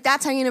 Like,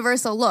 that's how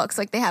Universal looks.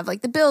 Like, they have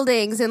like the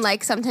buildings and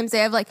like sometimes they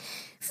have like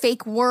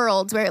fake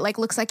worlds where it like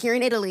looks like you're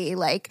in Italy,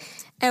 like,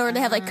 or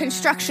they have like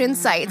construction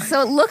sites.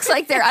 So it looks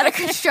like they're at a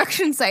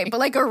construction site, but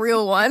like a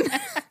real one.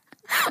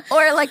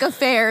 Or like a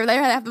fair. They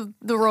have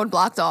the road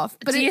blocked off.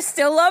 But do you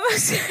still love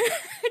us?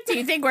 Do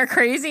you think we're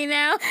crazy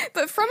now?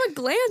 But from a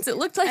glance, it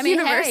looked like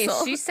Universal.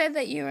 Hey, she said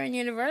that you were in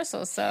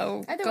Universal,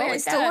 so either way, I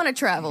still want to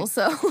travel,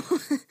 so.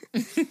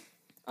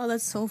 Oh,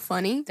 that's so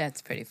funny.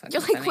 That's pretty fucking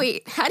You're like, funny.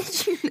 wait, how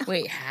did you know?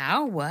 Wait,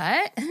 how?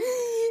 What?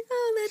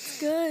 Oh, that's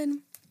good.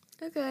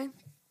 Okay.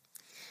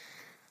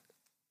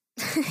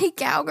 Hey,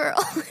 cowgirl.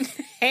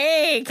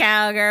 Hey,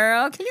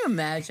 cowgirl. Can you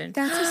imagine?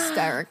 That's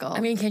hysterical. I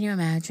mean, can you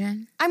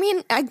imagine? I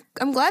mean,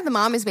 I'm glad the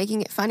mom is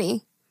making it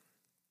funny.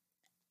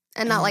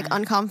 And not, like,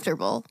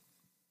 uncomfortable.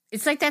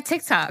 It's like that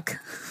TikTok.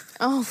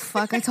 Oh,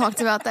 fuck. I talked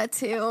about that,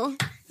 too.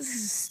 This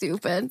is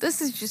stupid.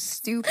 This is just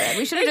stupid.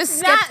 We should have just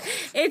skipped.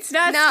 It's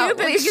not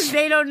stupid because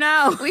they don't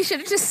know. We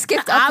should have just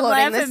skipped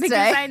uploading this because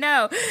day. I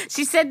know.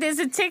 She said there's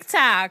a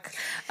TikTok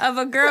of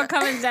a girl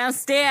coming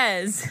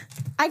downstairs.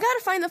 I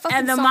gotta find the fucking song.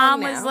 And the mom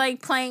now. was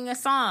like playing a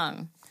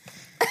song.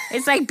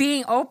 It's like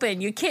being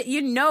open.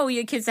 You know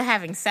your kids are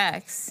having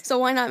sex. So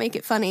why not make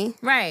it funny?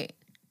 Right.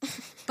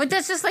 But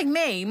that's just like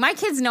me. My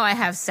kids know I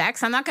have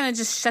sex. I'm not going to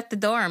just shut the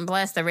door and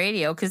blast the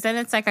radio because then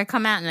it's like I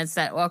come out and it's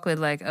that awkward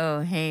like,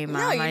 oh, hey,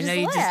 Mom, I know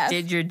you just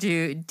did your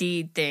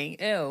deed thing.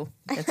 Ew.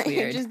 That's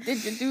weird. You just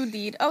did your do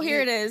deed. Oh,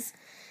 here it is.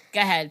 Go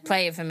ahead.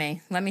 Play it for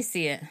me. Let me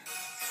see it.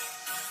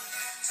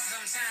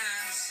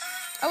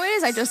 Oh, it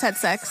is. I just had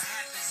sex.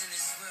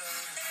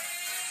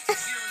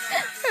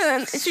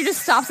 And she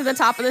just stops at the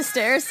top of the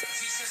stairs.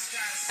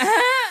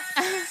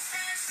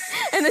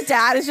 And the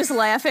dad is just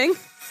laughing.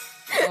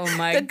 Oh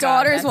my God. The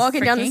daughter's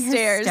walking down the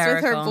stairs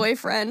hysterical. with her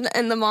boyfriend,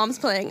 and the mom's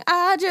playing,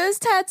 I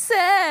just had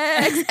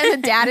sex. And the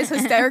dad is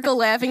hysterical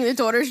laughing. The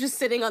daughter's just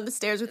sitting on the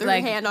stairs with her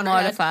hand on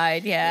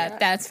mortified. her head. Yeah,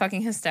 that's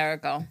fucking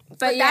hysterical.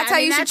 But yeah, that's how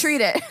you should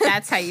treat it.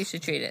 That's how you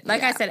should treat it.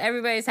 Like I said,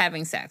 everybody's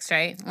having sex,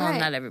 right? Well,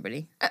 not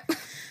everybody.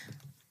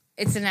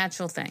 It's a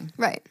natural thing.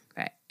 Right.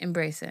 Right.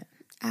 Embrace it.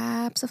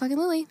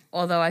 Absolutely.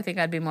 Although I think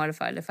I'd be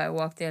mortified if I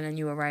walked in and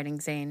you were writing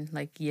Zane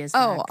like years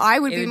back. Oh, I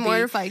would be would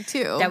mortified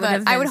too. That would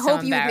have been I would so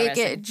hope you would make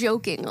it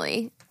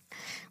jokingly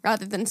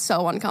rather than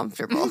so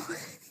uncomfortable.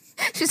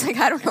 She's like,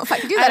 I don't know if I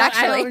can do that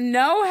actually. I don't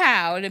know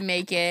how to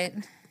make it,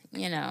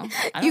 you know.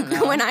 I don't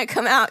know. When I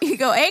come out, you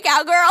go, hey,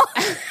 cowgirl.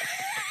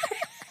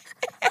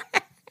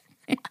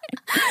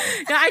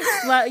 No,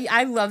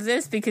 I love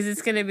this because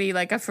it's going to be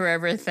like a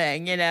forever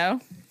thing, you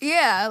know?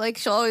 Yeah, like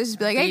she'll always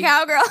be like, hey,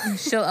 cowgirl.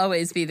 She'll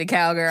always be the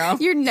cowgirl.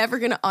 You're never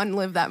going to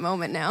unlive that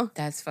moment now.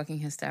 That's fucking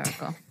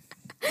hysterical.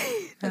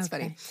 That's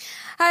funny.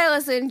 Hi,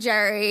 listen,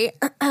 Jerry.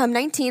 I'm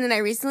 19 and I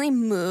recently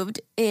moved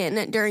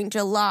in during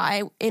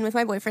July in with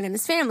my boyfriend and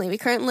his family. We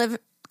currently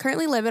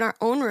live in our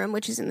own room,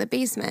 which is in the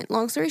basement.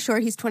 Long story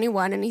short, he's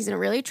 21 and he's a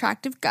really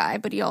attractive guy,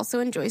 but he also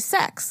enjoys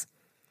sex.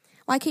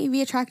 Why can't you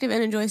be attractive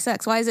and enjoy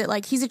sex? Why is it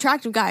like he's an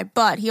attractive guy,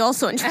 but he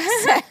also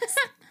enjoys sex?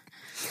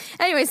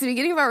 Anyways, the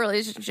beginning of our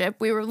relationship,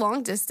 we were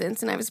long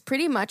distance, and I was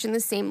pretty much in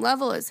the same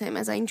level as him,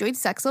 as I enjoyed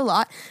sex a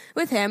lot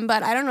with him,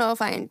 but I don't know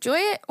if I enjoy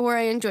it or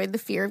I enjoyed the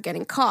fear of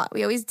getting caught.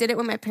 We always did it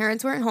when my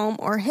parents weren't home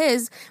or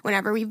his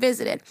whenever we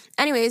visited.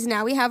 Anyways,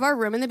 now we have our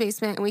room in the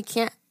basement, and we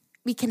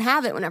can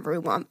have it whenever we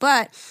want,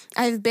 but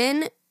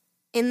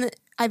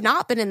I've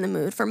not been in the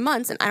mood for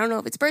months, and I don't know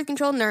if it's birth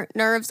control,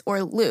 nerves,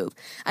 or lube.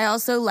 I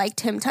also liked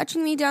him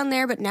touching me down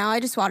there, but now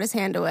I just swat his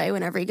hand away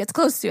whenever he gets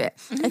close to it.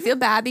 Mm-hmm. I feel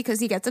bad because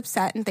he gets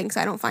upset and thinks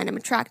I don't find him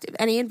attractive.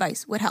 Any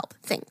advice would help.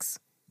 Thanks.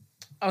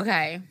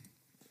 Okay.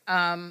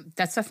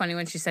 That's so funny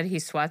when she said she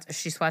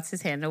swats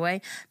his hand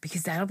away,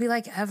 because that'll be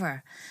like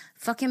ever.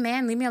 Fucking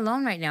man, leave me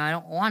alone right now. I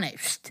don't want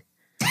it.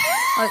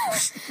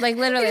 Like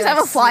literally, you just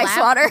have a fly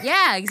swatter.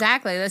 Yeah,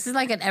 exactly. This is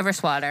like an ever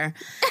swatter.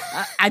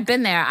 I've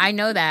been there. I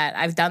know that.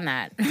 I've done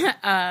that.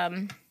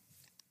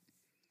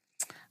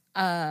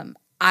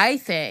 I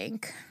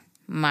think,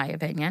 my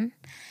opinion,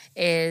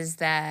 is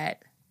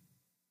that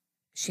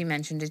she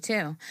mentioned it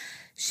too.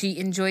 She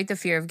enjoyed the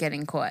fear of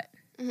getting caught,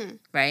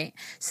 right?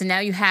 So now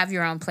you have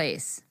your own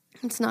place.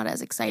 It's not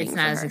as exciting. It's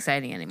not as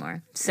exciting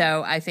anymore.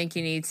 So I think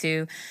you need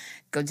to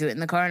go do it in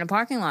the car in a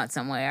parking lot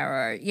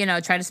somewhere, or, you know,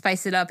 try to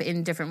spice it up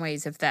in different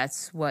ways if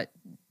that's what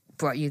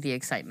brought you the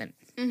excitement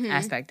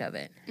aspect of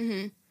it.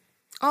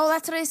 Oh,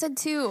 that's what I said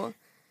too.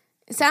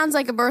 It sounds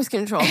like a birth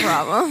control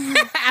problem.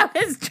 I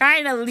was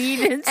trying to lead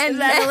into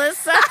that,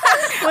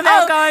 Allisa,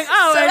 without going,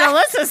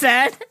 Allisa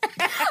said.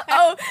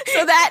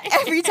 So that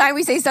every time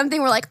we say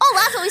something, we're like, oh,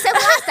 that's what we said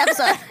last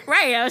episode.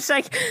 Right. I was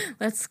like,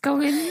 let's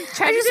go in.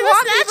 Try I to just do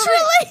want this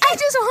naturally. I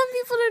just want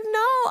people to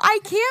know. I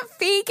can't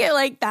fake it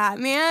like that,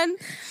 man.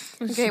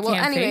 Okay, well,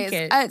 anyways,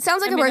 it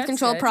sounds like a birth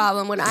control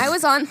problem. When I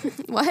was on...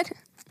 What?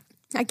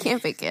 I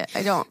can't fake it.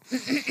 I don't.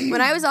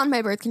 When I was on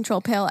my birth control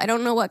pill, I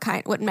don't know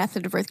what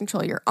method of birth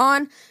control you're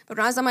on, but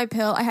when I was on my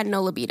pill, I had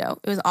no libido.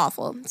 It was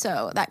awful.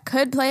 So that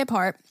could play a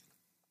part.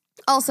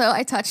 Also,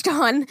 I touched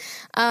on,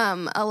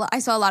 I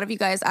saw a lot of you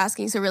guys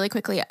asking, so really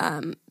quickly,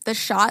 the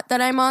shot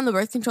that I'm on, the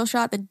birth control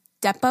shot, the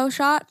Depot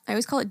shot. I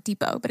always call it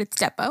Depot, but it's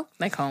Depot.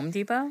 Like Home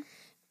Depot?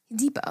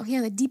 Depot,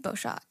 yeah, the Depot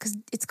shot, because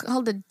it's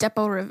called the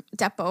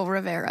Depot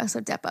Rivera,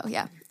 so Depot,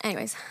 yeah.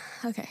 Anyways,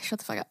 okay, shut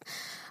the fuck up.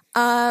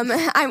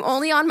 I'm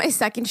only on my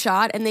second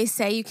shot, and they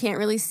say you can't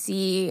really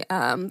see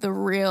the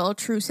real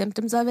true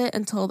symptoms of it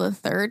until the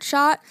third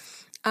shot.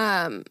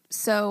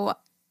 So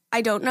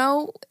I don't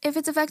know if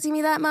it's affecting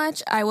me that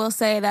much. I will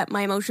say that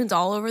my emotions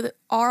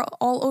are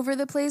all over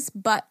the place,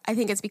 but I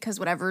think it's because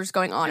whatever's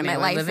going on in my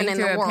life and in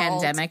the world. We're living through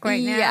a pandemic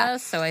right now,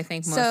 so I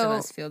think most of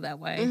us feel that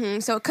way.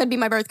 So it could be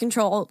my birth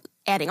control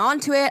adding on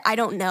to it. I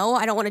don't know.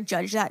 I don't want to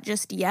judge that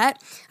just yet.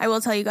 I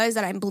will tell you guys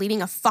that I'm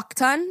bleeding a fuck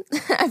ton.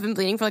 I've been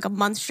bleeding for like a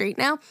month straight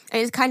now,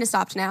 and it's kind of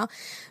stopped now.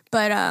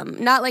 But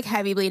not like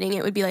heavy bleeding.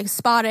 It would be like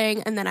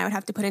spotting, and then I would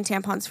have to put in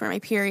tampons for my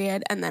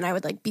period, and then I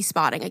would like be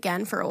spotting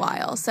again for a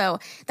while. So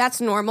that's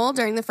normal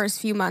during the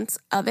first few months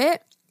of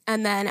it.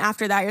 And then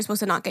after that, you're supposed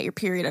to not get your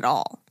period at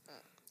all.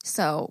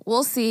 So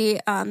we'll see.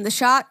 The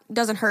shot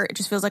doesn't hurt. It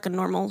just feels like a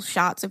normal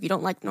shot. So if you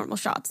don't like normal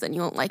shots, then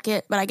you won't like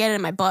it. But I get it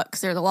in my butt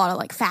because there's a lot of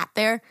like fat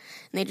there. And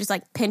they just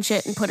like pinch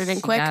it and put it in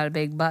quick. Got a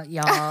big butt,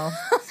 y'all.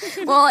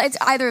 Well, it's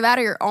either that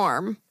or your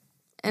arm.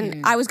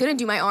 And I was going to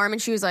do my arm,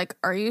 and she was like,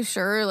 are you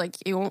sure? Like,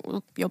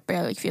 you'll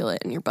barely feel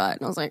it in your butt.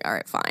 And I was like, all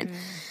right, fine.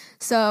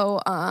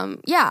 So,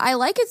 yeah, I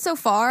like it so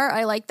far.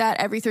 I like that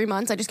every 3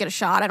 months I just get a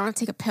shot. I don't have to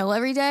take a pill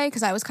every day,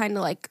 because I was kind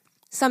of like,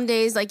 some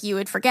days, like, you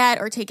would forget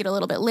or take it a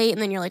little bit late,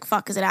 and then you're like,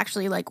 fuck, is it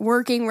actually, like,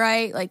 working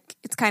right? Like,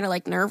 it's kind of,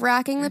 like,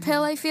 nerve-wracking, the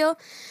pill, I feel.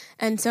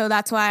 And so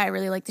that's why I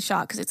really like the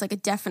shot, because it's, like, a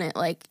definite,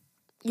 like,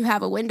 you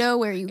have a window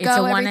where you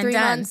go every 3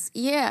 months.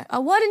 Yeah,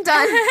 a one and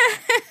done.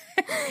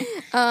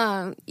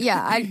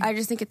 Yeah, I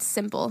just think it's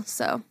simple.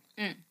 So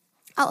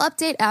I'll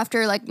update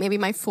after like maybe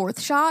my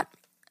 4th shot,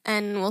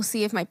 and we'll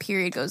see if my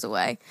period goes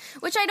away.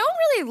 Which I don't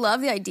really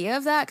love the idea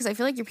of that, because I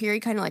feel like your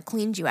period kind of like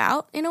cleans you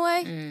out in a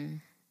way.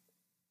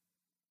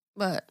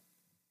 But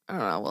I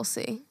don't know. We'll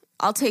see.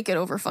 I'll take it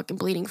over fucking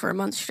bleeding for a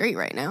month straight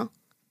right now.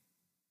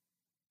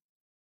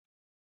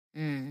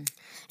 And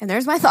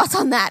there's my thoughts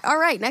on that. All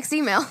right, next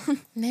email.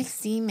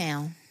 Next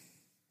email.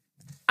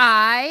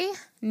 I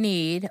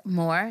need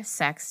more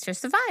sex to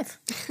survive.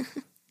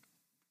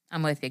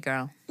 I'm with you,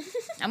 girl.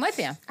 I'm with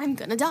you. I'm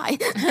gonna die.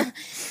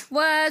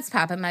 What's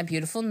poppin', my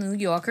beautiful New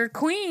Yorker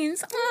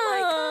queens?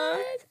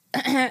 Oh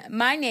my God.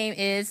 My name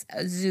is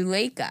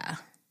Zuleika.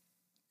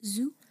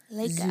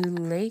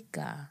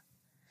 Zuleika.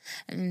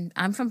 And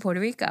I'm from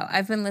Puerto Rico.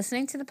 I've been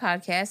listening to the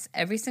podcast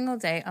every single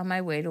day on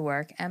my way to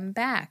work and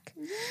back.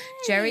 Yay,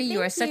 Jerry,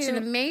 you are such an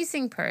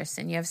amazing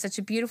person. You have such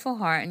a beautiful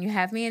heart, and you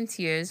have me in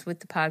tears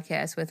with the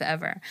podcast with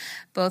Ever.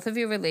 Both of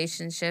your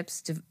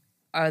relationships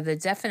are the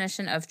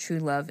definition of true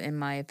love, in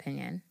my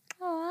opinion.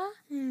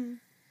 Aww.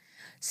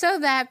 So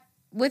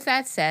with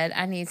that said,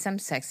 I need some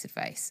sex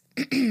advice.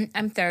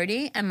 I'm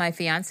 30, and my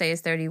fiance is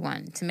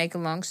 31. To make a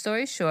long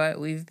story short,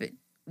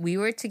 we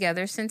were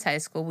together since high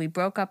school. We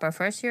broke up our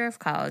first year of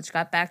college,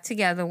 got back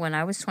together when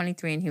I was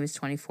 23 and he was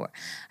 24.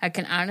 I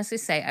can honestly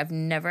say I've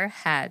never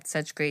had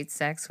such great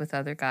sex with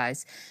other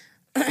guys.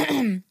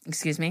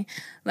 Excuse me,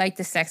 like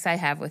the sex I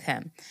have with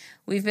him.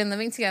 We've been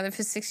living together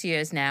for 6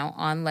 years now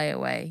on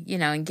layaway,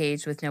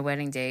 engaged with no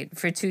wedding date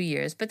for 2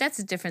 years, but that's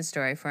a different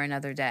story for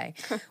another day.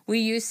 We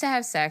used to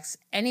have sex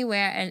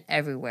anywhere and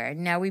everywhere.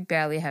 Now we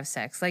barely have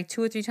sex, like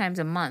 2 or 3 times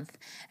a month.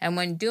 And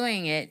when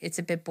doing it, it's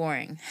a bit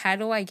boring. How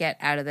do I get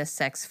out of this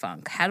sex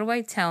funk? How do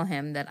I tell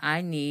him that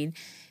I need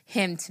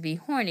him to be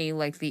horny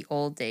like the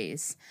old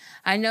days?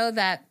 I know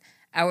that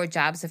our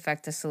jobs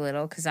affect us a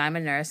little because I'm a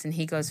nurse and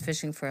he goes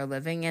fishing for a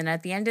living. And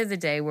at the end of the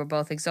day, we're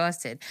both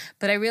exhausted.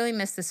 But I really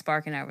miss the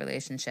spark in our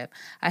relationship.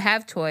 I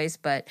have toys,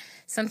 but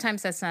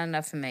sometimes that's not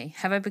enough for me.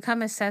 Have I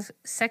become a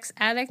sex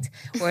addict?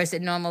 Or is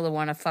it normal to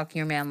want to fuck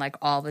your man like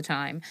all the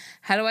time?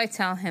 How do I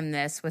tell him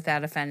this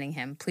without offending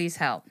him? Please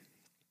help.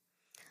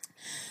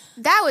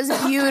 That was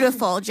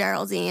beautiful,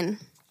 Geraldine.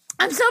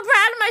 I'm so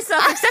proud of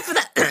myself, except for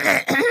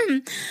that.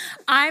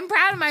 I'm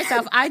proud of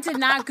myself. I did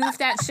not goof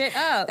that shit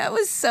up. That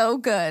was so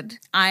good.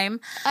 I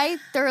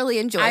thoroughly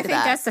enjoyed that. I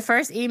think that's the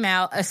first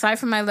email, aside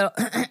from my little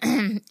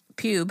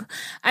pube.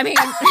 I mean,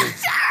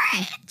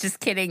 just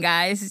kidding,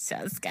 guys.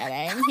 Just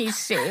kidding.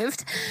 He's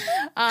shaved.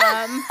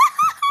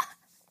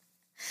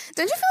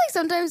 Don't you feel like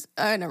sometimes...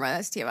 Oh, never mind.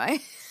 That's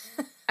TMI.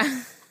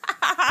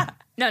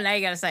 No, now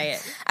you gotta say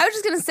it. I was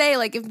just gonna say,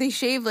 like, if they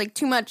shave, like,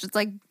 too much, it's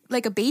like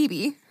a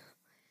baby.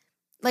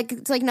 Like,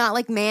 it's, like, not,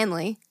 like,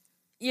 manly.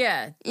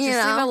 Yeah. You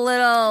just know? leave a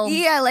little...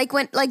 Yeah, like,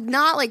 when, like,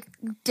 not, like,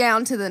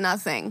 down to the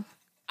nothing.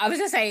 I was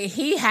gonna say,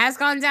 he has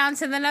gone down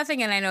to the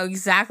nothing, and I know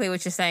exactly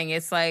what you're saying.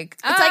 It's like,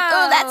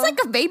 that's like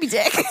a baby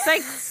dick. It's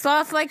like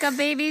soft like a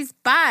baby's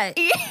butt.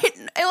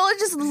 It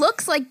just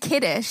looks like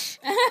kiddish.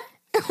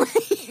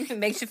 It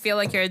makes you feel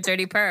like you're a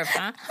dirty perv,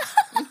 huh?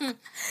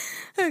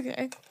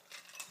 Okay.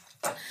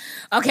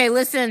 Okay,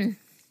 listen.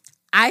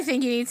 I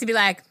think you need to be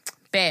like,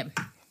 babe,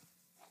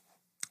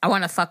 I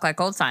want to fuck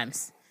like old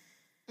times.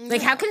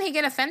 Like, how can he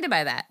get offended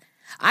by that?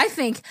 I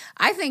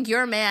think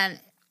your man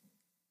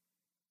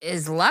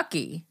is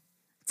lucky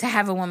to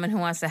have a woman who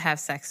wants to have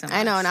sex so much.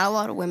 I know, not a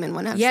lot of women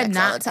want to have sex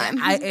all the time.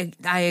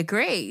 I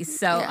agree.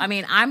 So, yeah. I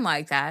mean, I'm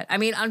like that. I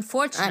mean,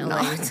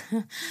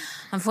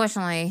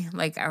 unfortunately,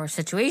 like our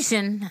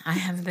situation, I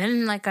haven't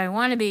been like I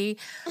want to be.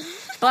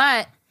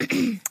 But,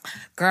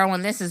 girl,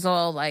 when this is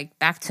all like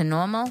back to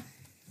normal.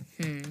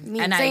 Me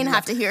and Zane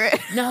have to hear it.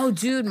 No,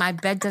 dude, my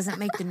bed doesn't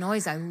make the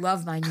noise. I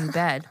love my new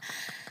bed.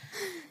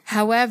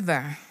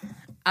 However,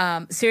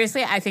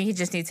 seriously, I think he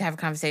just needs to have a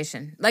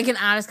conversation. Like an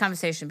honest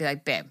conversation. Be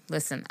like, babe,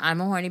 listen,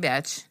 I'm a horny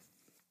bitch.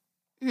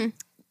 Mm-hmm.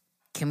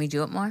 Can we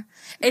do it more?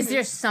 Mm-hmm. Is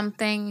there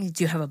something?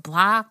 Do you have a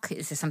block?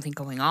 Is there something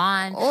going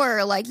on?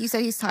 Or like you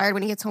said, he's tired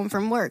when he gets home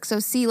from work. So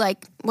see,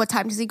 like, what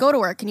time does he go to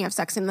work? Can you have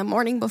sex in the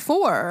morning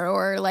before?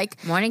 Or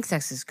like... Morning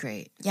sex is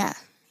great. Yeah.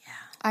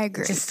 I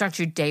agree. Just start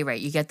your day right.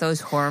 You get those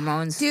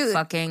hormones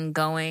fucking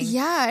going.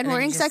 Yeah, I had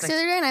morning sex the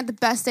other day and I had the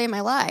best day of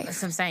my life.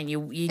 That's what I'm saying.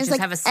 You just like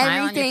have a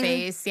smile on your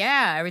face.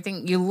 Yeah,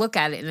 everything. You look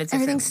at it and it's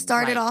everything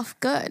started off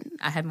good.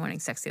 I had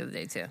morning sex the other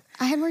day too.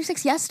 I had morning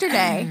sex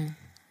yesterday.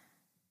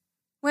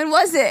 When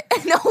was it?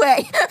 No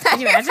way. Can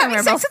you imagine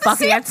we're both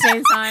fucking at the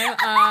same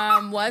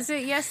time? Was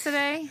it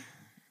yesterday?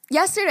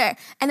 Yesterday.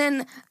 And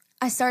then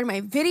I started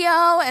my video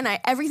and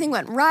everything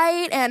went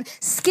right. And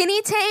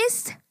Skinny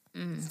Taste...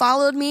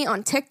 followed me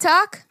on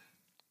TikTok.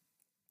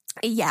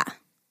 Yeah,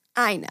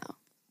 I know.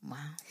 Wow.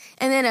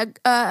 And then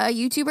a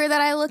YouTuber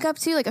that I look up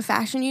to, like a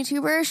fashion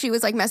YouTuber, she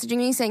was like messaging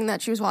me saying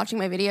that she was watching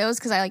my videos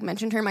because I like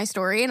mentioned her in my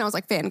story and I was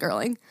like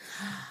fangirling.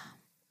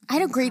 I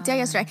had a great day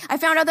yesterday. I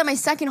found out that my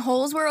second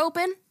holes were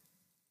open.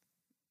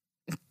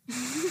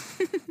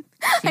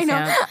 I know.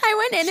 I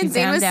went in and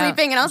Zane was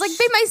sleeping and I was like,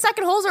 babe, my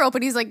second holes are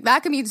open. He's like,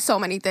 that could mean so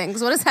many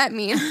things. What does that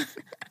mean?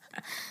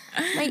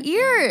 My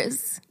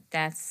ears.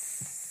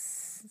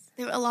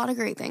 A lot of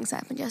great things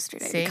happened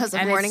yesterday because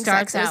of morning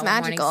sex. It was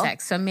magical.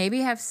 So maybe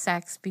have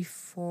sex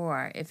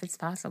before, if it's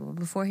possible,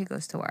 before he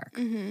goes to work.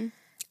 Mm-hmm.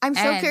 I'm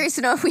so curious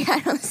to know if we had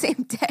it on the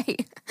same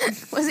day.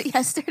 Was it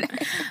yesterday?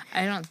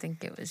 I don't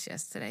think it was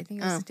yesterday. I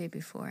think it was the day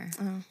before.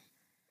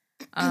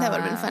 That would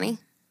have been funny.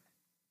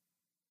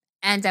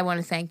 And I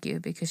want to thank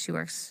you because she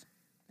works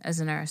as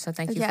a nurse. So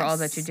thank you for all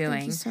that you're doing.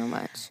 Thank you so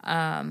much.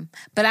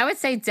 But I would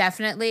say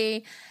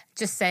definitely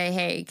just say,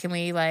 hey, can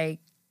we like,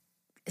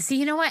 see,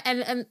 you know what?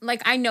 And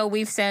like, I know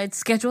we've said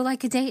schedule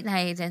like a date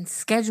night and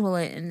schedule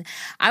it. And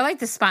I like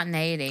the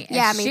spontaneity. And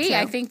yeah, me too.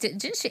 I think,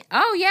 didn't she?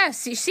 Oh, yeah.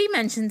 She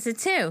mentions it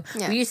too.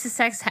 Yeah. We used to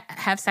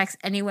have sex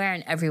anywhere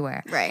and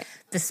everywhere. Right.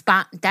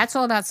 That's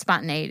all about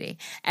spontaneity.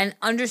 And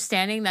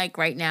understanding, like,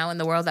 right now in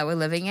the world that we're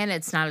living in,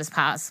 it's not as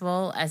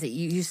possible as it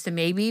used to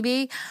maybe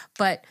be.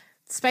 But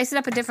spice it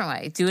up a different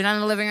way. Do it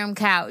on the living room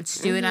couch.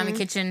 Do it on the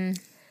kitchen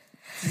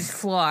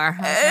floor.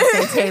 I was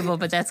going to say table,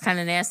 but that's kind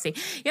of nasty. You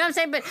know what I'm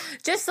saying? But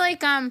just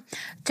like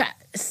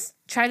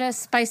try to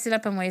spice it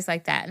up in ways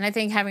like that. And I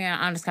think having an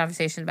honest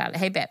conversation about it.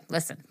 Hey, babe,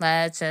 listen,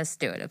 let's just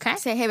do it, okay?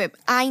 Say, hey, babe,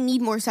 I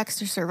need more sex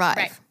to survive.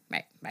 Right.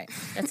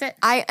 That's it.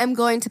 I am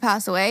going to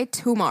pass away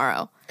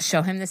tomorrow.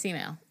 Show him this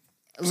email.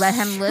 Let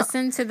him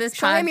listen to this podcast.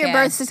 Show him your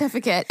birth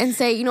certificate and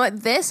say, you know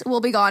what, this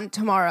will be gone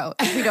tomorrow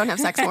if we don't have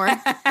sex more.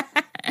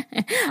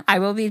 I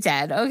will be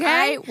dead,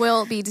 okay? I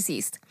will be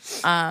deceased.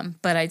 But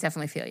I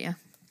definitely feel you.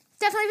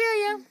 Definitely feel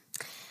you.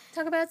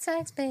 Talk about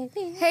sex,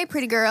 baby. Hey,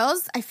 pretty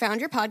girls. I found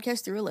your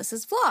podcast through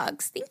Alyssa's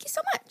vlogs. Thank you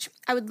so much.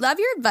 I would love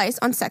your advice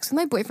on sex with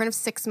my boyfriend of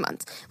 6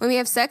 months. When we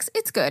have sex,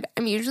 it's good.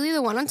 I'm usually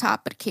the one on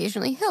top, but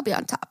occasionally he'll be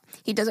on top.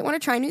 He doesn't want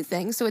to try new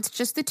things, so it's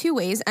just the 2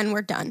 ways and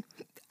we're done.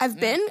 I've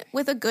been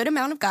with a good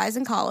amount of guys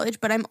in college,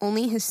 but I'm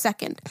only his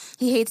second.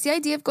 He hates the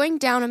idea of going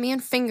down on me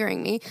and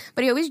fingering me,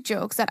 but he always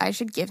jokes that I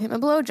should give him a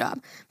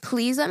blowjob.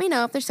 Please let me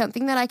know if there's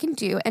something that I can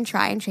do and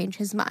try and change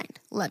his mind.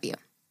 Love you.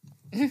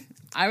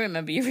 I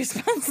remember your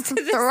response to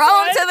this.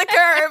 Throw him to the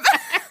curb.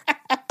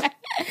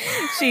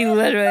 She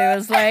literally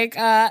was like,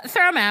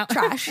 throw him out.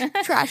 Trash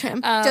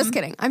him. Just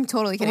kidding. I'm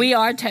totally kidding. We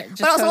are just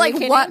but also, totally like,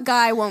 kidding. What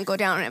guy won't go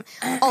down on him?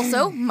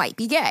 Also, might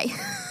be gay.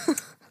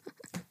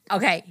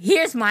 Okay,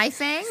 here's my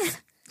thing.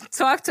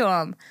 Talk to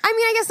him. I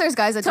mean, I guess there's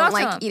guys that don't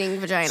like eating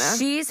vagina.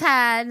 She's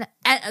had...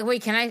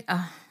 wait, can I...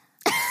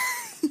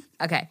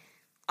 Okay.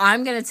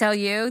 I'm going to tell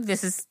you,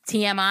 this is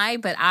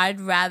TMI, but I'd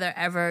rather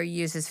ever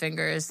use his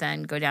fingers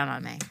than go down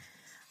on me.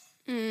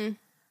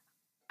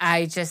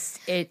 I just...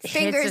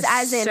 Fingers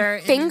as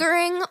in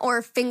fingering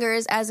or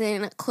fingers as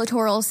in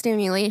clitoral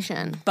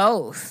stimulation?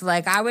 Both.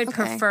 Like, I would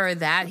prefer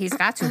that. He's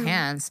got 2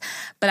 hands.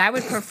 But I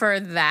would prefer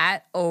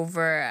that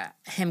over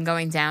him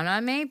going down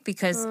on me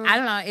because, I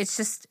don't know, it's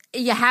just...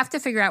 You have to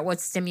figure out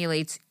what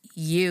stimulates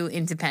you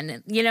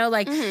independent. You know,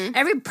 like,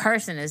 every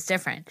person is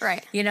different.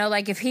 Right. You know,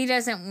 like, if he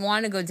doesn't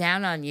want to go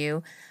down on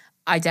you,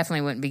 I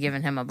definitely wouldn't be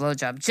giving him a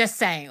blowjob. Just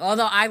saying.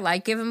 Although I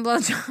like giving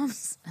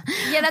blowjobs.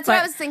 Yeah, that's what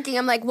I was thinking.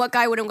 I'm like, what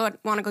guy wouldn't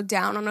want to go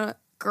down on a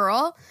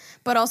girl?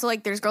 But also,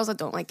 like, there's girls that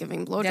don't like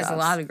giving blowjobs. There's a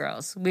lot of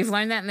girls. We've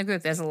learned that in the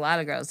group. There's a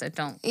lot of girls that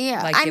don't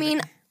like I mean,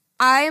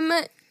 I'm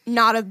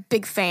not a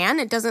big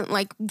fan. It doesn't,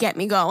 like, get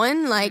me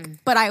going.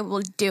 Like, but I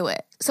will do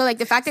it. So, like,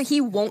 the fact that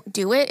he won't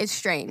do it is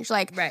strange.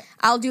 Like,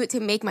 I'll do it to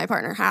make my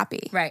partner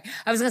happy. Right.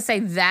 I was going to say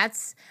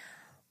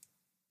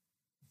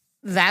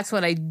that's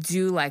what I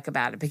do like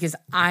about it because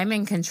I'm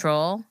in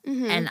control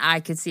and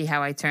I could see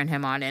how I turn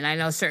him on. And I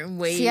know certain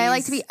ways. See, I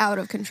like to be out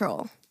of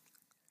control.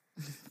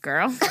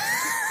 Girl.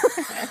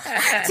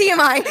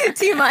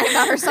 TMI,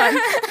 not her son.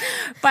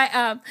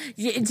 But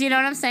do you know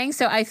what I'm saying?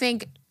 So I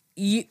think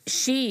you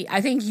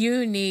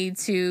need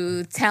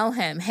to tell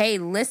him, hey,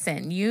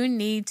 listen, you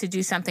need to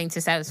do something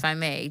to satisfy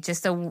me.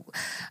 Just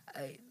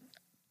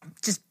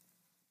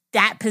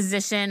that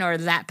position or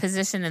that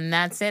position and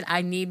that's it.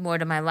 I need more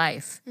to my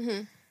life.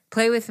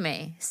 Play with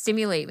me.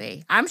 Stimulate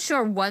me. I'm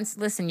sure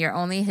listen, you're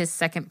only his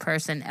second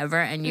person ever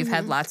and you've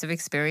had lots of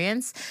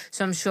experience.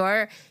 So I'm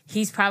sure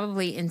he's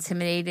probably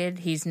intimidated.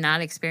 He's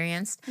not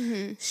experienced.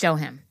 Show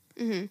him.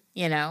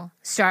 You know,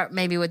 start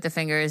maybe with the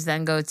fingers,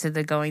 then go to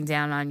the going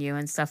down on you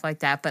and stuff like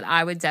that. But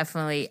I would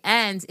definitely,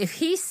 and if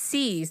he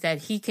sees that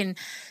he can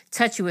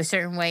touch you a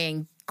certain way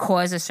and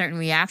cause a certain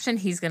reaction,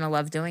 he's going to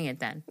love doing it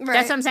then. Right.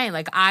 That's what I'm saying.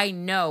 Like, I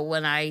know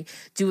when I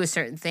do a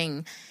certain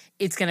thing,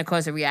 it's going to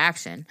cause a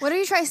reaction. What do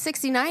you try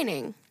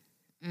 69ing?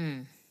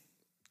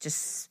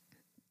 Just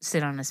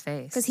sit on his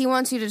face. Because he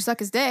wants you to suck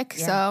his dick,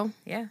 so...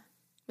 Yeah.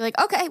 You're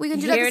like, okay, we can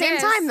do that at the same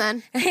time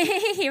then.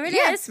 Here it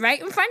is,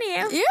 right in front of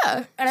you.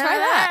 Yeah, try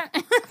that.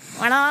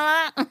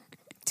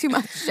 Too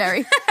much,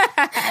 Jerry.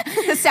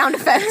 The sound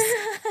effects.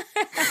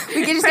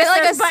 We can just get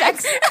like a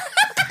sex...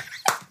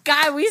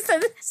 God, we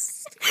said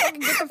this. Get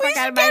the fuck we out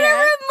should of my get a head.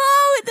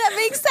 remote that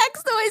makes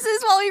sex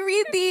noises while we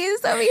read these.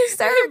 That'll be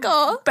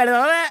hysterical.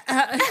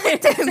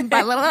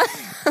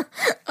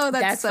 Oh,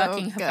 that's so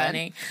fucking good.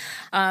 funny.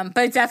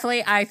 But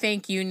definitely, I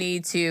think you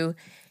need to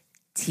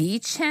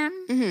teach him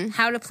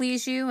how to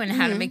please you and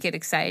how to make it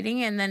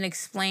exciting and then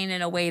explain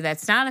in a way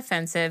that's not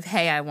offensive,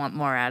 hey, I want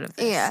more out of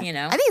this, you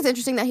know? I think it's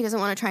interesting that he doesn't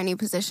want to try new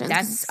positions.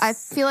 I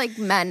feel like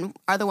men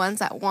are the ones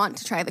that want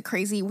to try the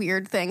crazy,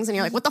 weird things, and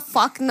you're like, what the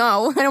fuck?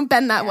 No, I don't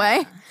bend that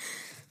way.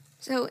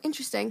 So,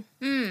 interesting.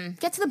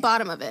 Get to the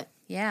bottom of it.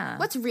 Yeah.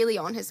 What's really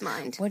on his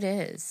mind? What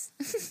is?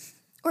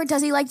 Or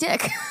does he like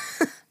dick?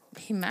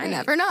 He might. I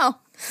never know.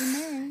 He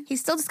may.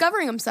 He's still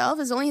discovering himself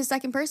as only his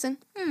second person.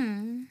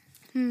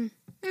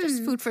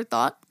 Just food for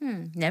thought.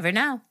 Never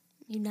know.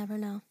 You never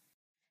know.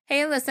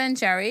 Hey, listen,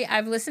 Jerry,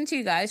 I've listened to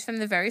you guys from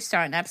the very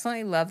start and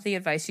absolutely love the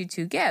advice you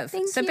two give.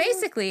 Thank you.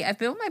 Basically, I've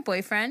been with my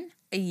boyfriend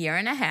a year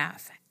and a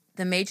half.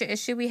 The major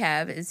issue we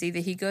have is either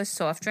he goes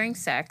soft during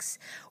sex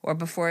or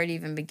before it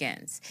even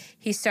begins.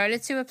 It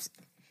started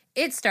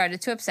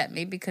to upset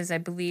me because I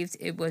believed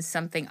it was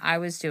something I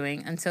was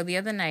doing until the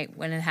other night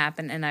when it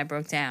happened and I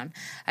broke down.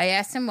 I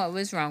asked him what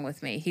was wrong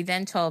with me. He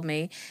then told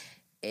me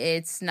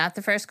it's not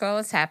the first girl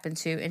it's happened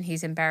to, and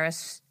he's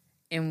embarrassed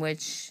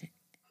which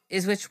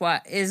is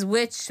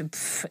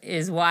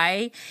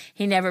why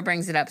he never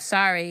brings it up.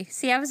 Sorry.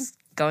 See, I was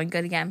going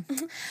good again.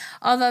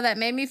 Although that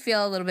made me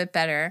feel a little bit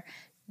better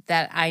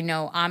that I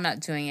know I'm not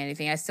doing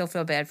anything. I still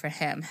feel bad for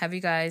him. Have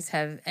you guys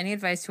have any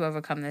advice to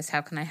overcome this?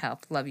 How can I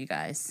help? Love you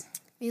guys.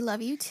 We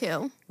love you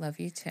too. Love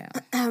you too.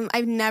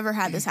 I've never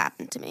had this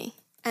happen to me,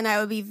 and I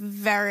would be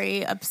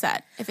very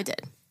upset if it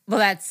did.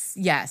 Well,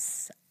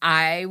 yes.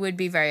 I would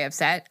be very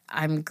upset.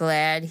 I'm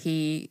glad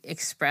he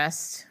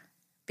expressed,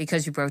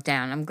 because you broke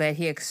down, I'm glad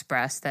he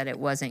expressed that it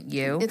wasn't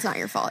you. It's not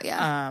your fault,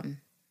 yeah.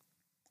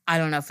 I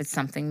don't know if it's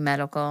something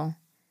medical.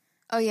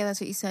 Oh, yeah,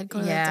 that's what you said. Go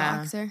to the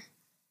doctor.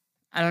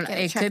 I don't know.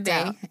 It could be.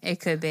 Out. It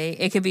could be.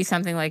 It could be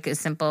something like as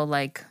simple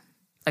like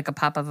a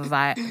pop of a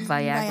Viagra.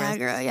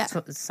 Viagra, yeah.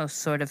 So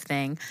sort of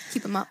thing.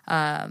 Keep them up.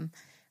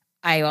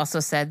 I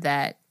also said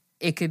that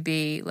it could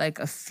be like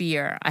a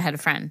fear. I had a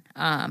friend.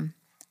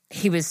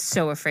 He was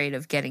so afraid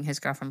of getting his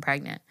girlfriend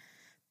pregnant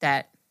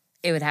that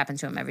it would happen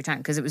to him every time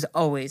because it was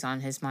always on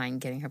his mind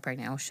getting her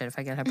pregnant. Oh, shit, if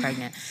I get her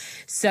pregnant.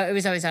 So it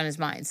was always on his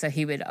mind. So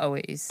he would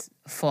always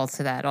fall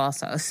to that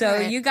also. So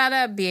you got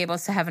to be able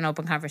to have an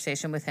open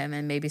conversation with him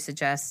and maybe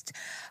suggest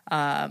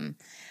Roman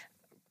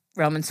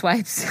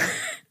swipes.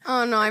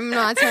 Oh, no, I'm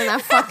not telling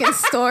that fucking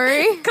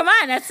story. Come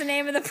on, that's the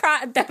name of the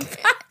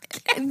podcast.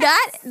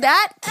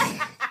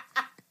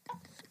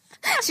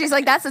 She's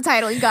like, that's the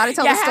title. You got to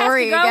tell the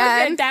story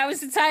again. That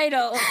was the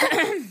title.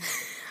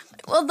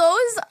 Well,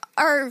 those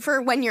are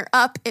for when you're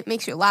up, it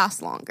makes you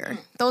last longer.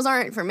 Those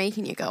aren't for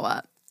making you go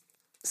up.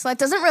 So that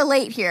doesn't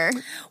relate here.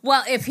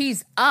 Well, if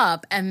he's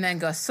up and then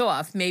goes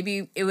soft,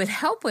 maybe it would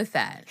help with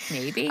that.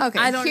 Maybe. Okay,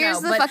 I don't know.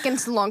 Here's the fucking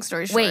long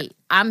story short. Wait,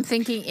 I'm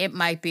thinking it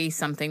might be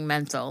something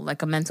mental,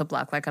 like a mental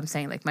block. Like I'm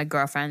saying, like my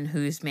girlfriend,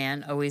 whose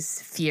man always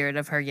feared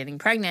of her getting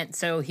pregnant,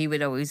 so he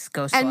would always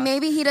go soft. And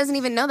maybe he doesn't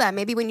even know that.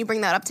 Maybe when you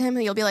bring that up to him,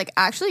 he'll be like,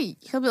 actually,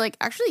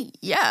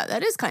 yeah,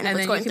 that is kind of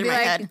what's going through my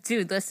head.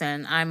 Dude,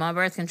 listen, I'm on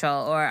birth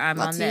control, or I'm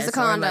on this. Let's use a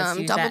condom. Let's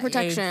use double that.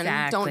 Protection.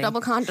 Exactly. Don't double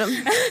condom.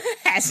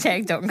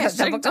 Hashtag don't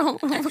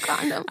double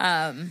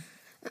condom.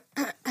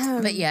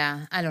 But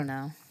yeah, I don't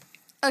know.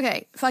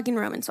 Okay, fucking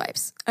Roman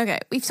swipes. Okay,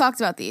 we've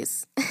talked about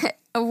these.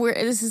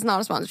 This is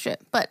not a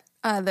sponsorship, but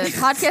the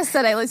podcast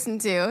that I listen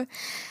to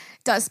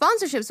does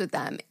sponsorships with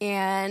them.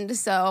 And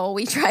so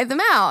we tried them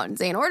out.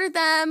 Zane ordered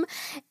them.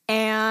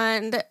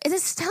 And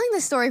it's telling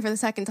the story for the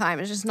second time.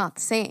 It's just not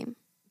the same.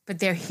 But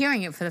they're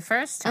hearing it for the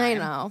first time. I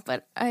know,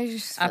 but I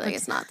just feel like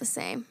it's not the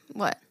same.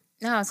 What?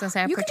 No, I was going to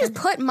say, you can just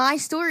put my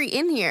story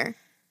in here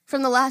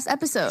from the last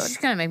episode. She's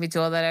going to make me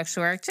do all that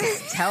extra work.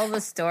 Just tell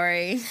the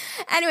story.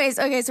 Anyways,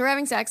 okay, so we're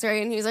having sex,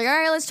 right? And he was like, all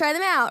right, let's try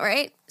them out,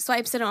 right?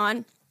 Swipes it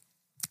on.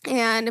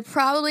 And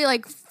probably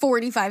like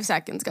 45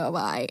 seconds go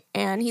by.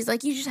 And he's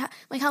like,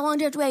 like, how long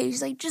do you have to wait?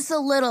 He's like, just a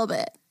little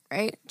bit,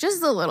 right?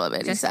 Just a little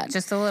bit, he said.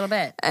 Just a little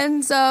bit.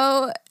 And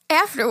so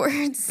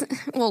afterwards,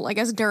 well, I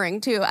guess during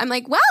too, I'm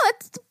like, wow,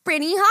 it's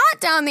pretty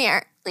hot down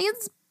there. Like,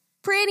 it's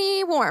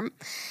pretty warm.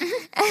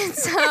 And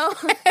so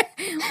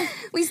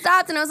we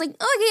stopped and I was like,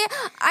 okay,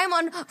 I'm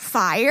on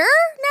fire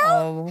now.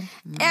 Oh,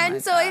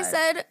 and so God. I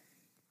said,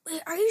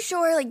 wait, are you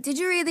sure? Like, did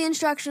you read the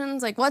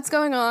instructions? Like, what's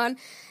going on?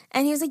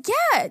 And he was like,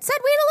 yeah, it said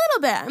wait a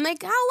little bit. I'm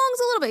like, how long's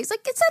a little bit? He's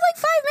like, it said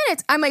like 5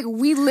 minutes. I'm like,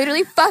 we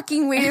literally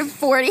fucking waited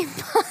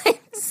 45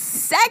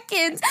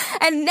 seconds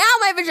and now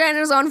my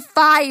vagina's on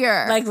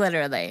fire. Like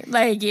literally.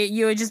 Like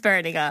you were just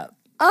burning up.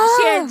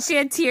 She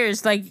had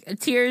tears, like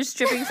tears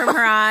dripping from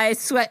her eyes,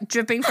 sweat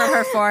dripping from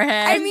her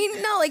forehead. I mean,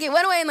 no, like it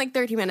went away in like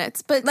 30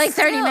 minutes. But like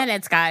still, 30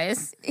 minutes,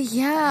 guys.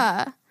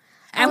 Yeah.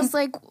 I was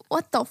like,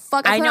 what the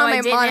fuck? I know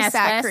I didn't ask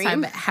last time,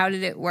 but how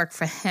did it work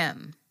for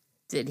him?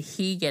 Did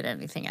he get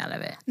anything out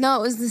of it? No,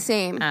 it was the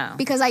same. Oh.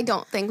 Because I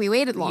don't think we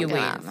waited long enough.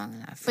 Waited long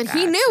enough. But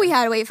he knew we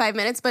had to wait 5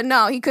 minutes, but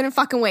no, he couldn't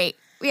fucking wait.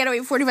 We had to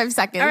wait 45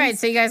 seconds. All right,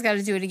 so you guys got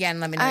to do it again.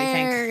 Let me know what you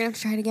think. We're going to have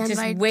to try it again.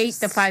 Just wait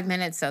the 5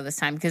 minutes, though, this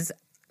time, because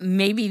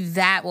maybe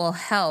that will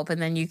help,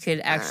 and then you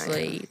could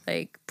actually,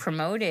 like,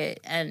 promote it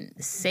and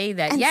say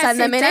that, and yes, send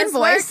them an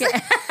invoice.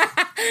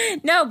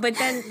 No, but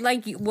then,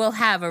 like, we'll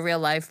have a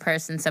real-life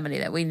person, somebody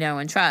that we know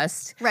and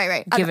trust.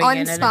 Right. Giving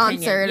an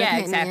unsponsored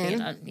opinion.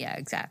 opinion. Yeah,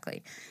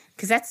 exactly.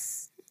 Because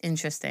that's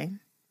interesting.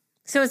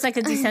 So it's like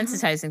a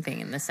desensitizing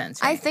thing in the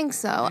sense, right? I think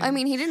so. I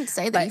mean, he didn't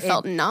say that he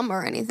felt numb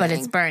or anything. But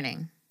it's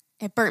burning.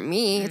 It burnt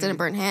me. It didn't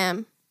burn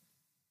him.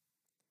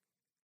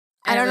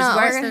 And I don't know. It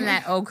was worse than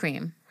that O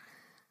cream.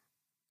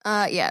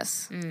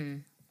 Yes.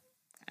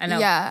 I know.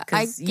 Yeah,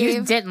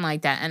 you didn't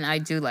like that, and I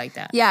do like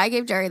that. Yeah, I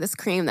gave Jerry this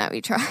cream that we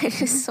tried.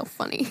 It's so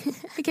funny.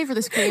 I gave her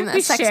this cream,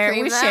 that sex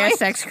cream. We share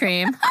sex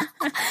cream.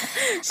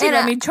 She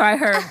let me try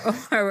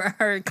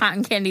her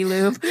cotton candy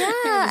lube.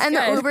 Yeah, and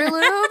the Uber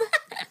lube.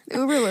 The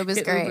Uber lube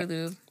is great. Uber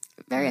lube.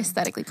 Very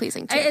aesthetically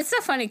pleasing too. It's so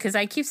funny because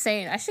I keep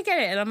saying I should get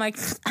it, and I'm like,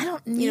 I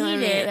don't need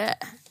it.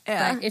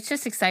 Yeah. But it's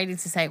just exciting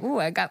to say, ooh,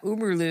 I got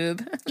Uber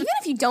lube. Even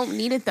if you don't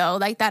need it though,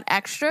 like that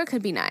extra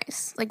could be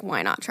nice. Like,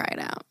 why not try it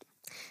out?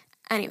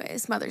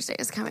 Anyways, Mother's Day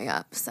is coming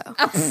up, so.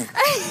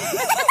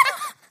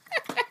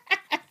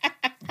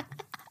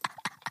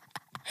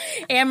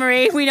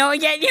 Anne-Marie, we know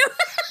what getting you.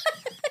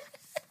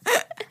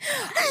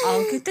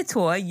 I'll get the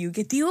toy, you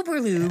get the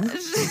Uber lube.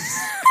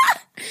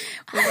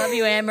 We love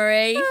you,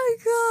 Anne-Marie.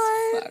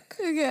 Oh, God. Fuck.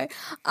 Okay.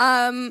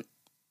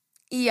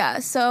 Yeah,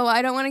 so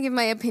I don't want to give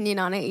my opinion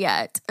on it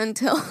yet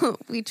until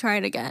we try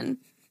it again.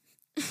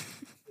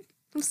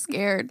 I'm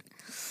scared.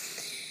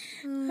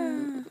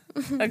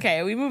 Okay,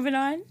 are we moving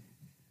on?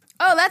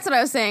 Oh, that's what I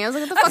was saying. I was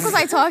like, what the fuck was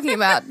I talking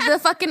about? The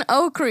fucking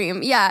O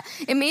cream. Yeah,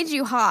 it made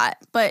you hot,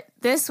 but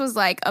this was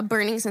like a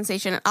burning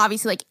sensation, and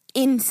obviously like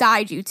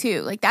inside you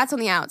too. Like that's on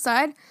the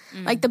outside.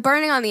 Like the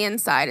burning on the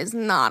inside is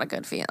not a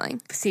good feeling.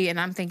 See, and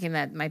I'm thinking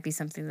that might be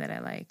something that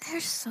I like.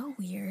 They're so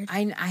weird.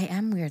 I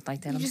am weird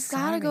like that. You just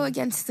gotta go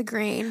against the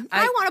grain.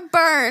 I want to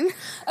burn.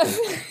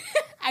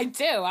 I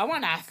do. I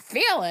want to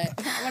feel it.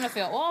 I want to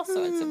feel all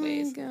sorts of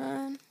ways. Oh,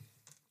 God.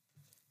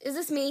 Is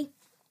this me?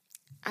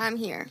 I'm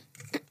here.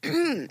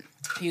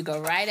 You go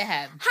right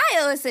ahead.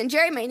 Hi, listen,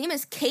 Jerry. My name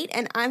is Kate,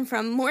 and I'm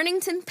from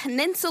Mornington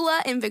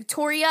Peninsula in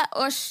Victoria,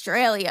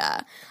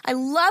 Australia. I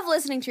love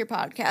listening to your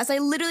podcast. I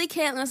literally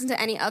can't listen to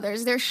any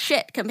others. They're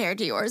shit compared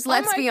to yours.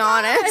 Let's be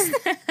honest.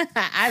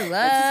 I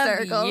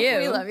love you.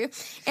 We love you.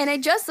 And I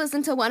just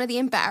listened to one of the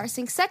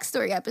embarrassing sex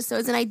story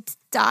episodes, and I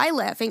die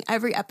laughing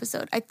every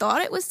episode. I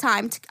thought it was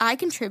time I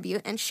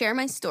contribute and share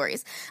my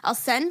stories. I'll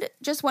send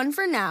just one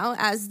for now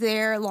as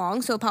they're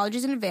long, so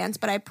apologies in advance,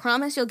 but I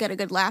promise you'll get a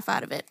good laugh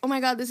out of it. Oh my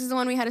God, this is the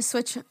one we had to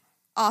switch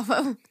off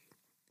of.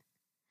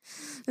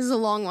 This is a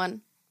long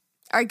one.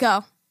 All right,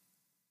 go.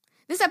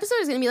 This episode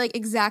is going to be like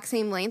exact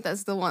same length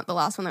as the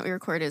last one that we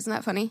recorded. Isn't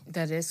that funny?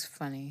 That is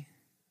funny.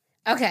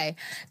 Okay,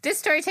 this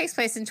story takes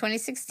place in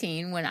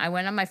 2016 when I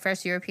went on my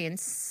first European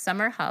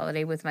summer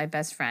holiday with my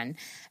best friend.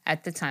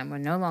 At the time, we're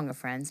no longer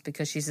friends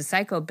because she's a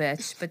psycho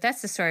bitch, but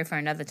that's the story for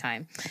another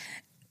time.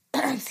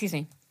 Excuse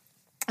me.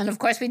 And of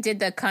course, we did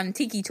the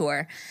Kon-Tiki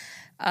tour.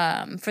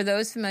 For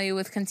those familiar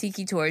with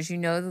Kon-Tiki tours, you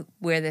know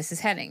where this is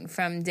heading.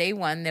 From day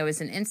one, there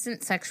was an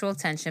instant sexual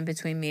tension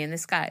between me and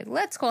this guy.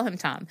 Let's call him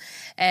Tom.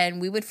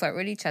 And we would flirt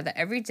with each other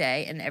every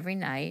day and every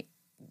night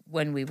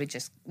when we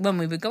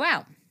would go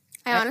out.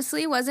 I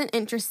honestly wasn't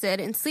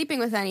interested in sleeping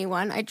with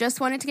anyone. I just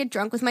wanted to get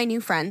drunk with my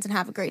new friends and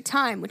have a great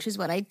time, which is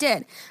what I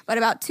did. But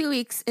about 2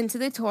 weeks into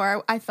the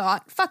tour, I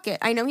thought, fuck it.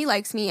 I know he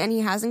likes me and he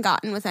hasn't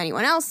gotten with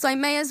anyone else, so I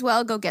may as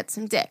well go get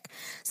some dick.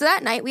 So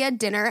that night we had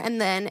dinner and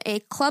then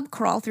a club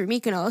crawl through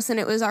Mykonos, and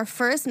it was our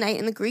first night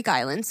in the Greek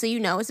islands, so you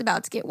know it's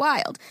about to get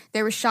wild.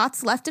 There were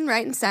shots left and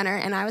right and center,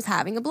 and I was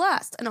having a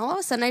blast. And all of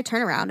a sudden I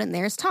turn around and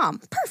there's Tom.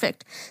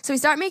 Perfect. So we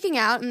start making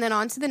out, and then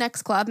on to the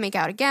next club, make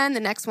out again, the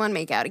next one,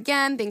 make out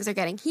again. Things are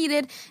getting heated.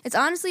 It's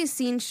honestly a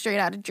scene straight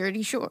out of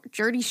Jersey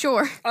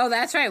Shore. Oh,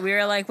 that's right. We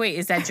were like, wait,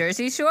 is that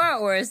Jersey Shore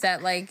or is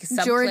that like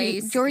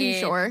someplace Geordie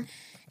Shore?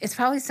 It's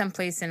probably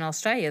someplace in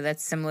Australia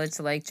that's similar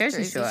to like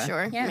Jersey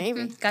Shore. Yeah,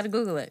 maybe. Got to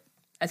Google it.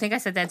 I think I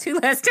said that too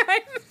last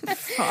time.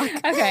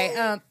 Fuck. Okay.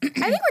 I think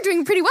we're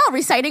doing pretty well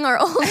reciting our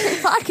old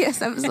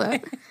podcast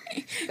episode.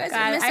 You guys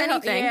didn't miss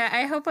anything.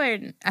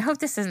 I hope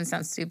this doesn't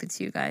sound stupid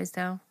to you guys,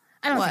 though.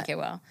 I don't think it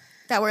will.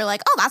 That we're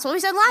like, oh, that's what we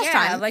said last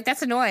time. Yeah, like,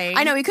 that's annoying.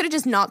 I know, we could have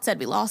just not said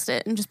we lost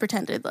it and just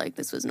pretended like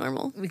this was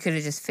normal. We could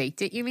have just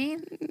faked it, you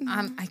mean?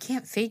 I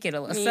can't fake it,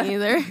 Alyssa. Me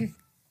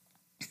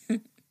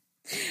either.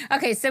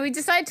 Okay, so we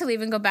decide to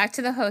leave and go back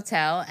to the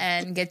hotel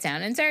and get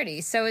down and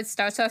dirty. So it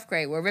starts off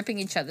great. We're ripping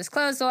each other's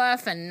clothes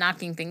off and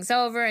knocking things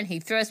over, and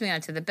he throws me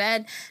onto the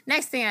bed.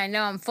 Next thing I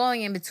know, I'm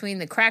falling in between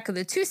the crack of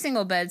the two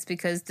single beds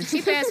because the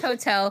cheap-ass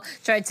hotel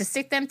tried to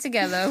stick them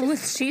together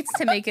with sheets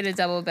to make it a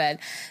double bed.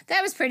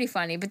 That was pretty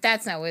funny, but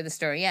that's not where the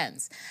story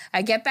ends.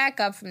 I get back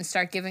up and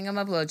start giving him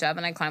a blowjob,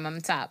 and I climb on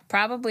top.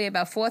 Probably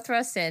about 4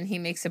 thrusts in, he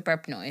makes a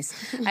burp noise.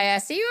 I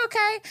ask, are you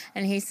okay?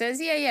 And he says,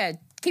 yeah.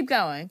 Keep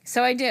going.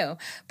 So I do.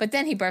 But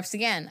then he burps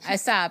again. I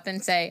stop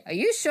and say, are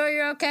you sure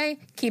you're okay?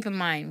 Keep in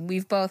mind,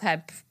 we've both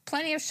had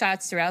plenty of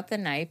shots throughout the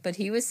night, but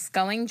he was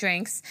sculling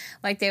drinks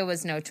like there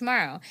was no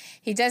tomorrow.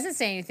 He doesn't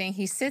say anything.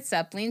 He sits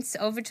up, leans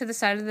over to the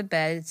side of the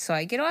bed, so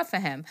I get off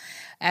of him.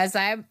 As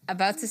I'm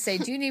about to say,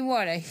 do you need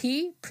water?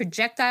 He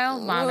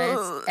projectile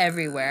vomits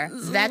everywhere.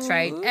 That's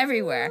right,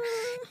 everywhere.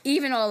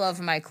 Even all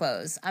over my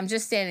clothes. I'm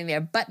just standing there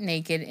butt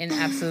naked in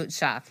absolute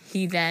shock.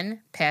 He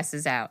then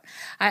passes out.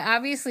 I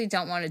obviously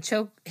don't want to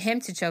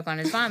choke on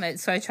his vomit,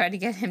 so I try to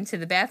get him to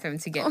the bathroom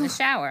to get in the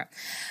shower.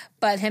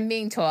 But him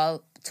being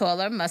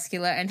taller,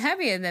 muscular, and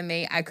heavier than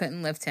me, I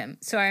couldn't lift him.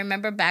 So I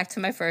remember back to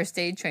my first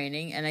aid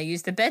training, and I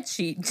used a bed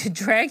sheet to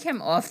drag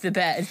him off the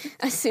bed.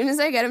 As soon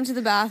as I get him to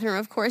the bathroom,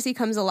 of course he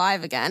comes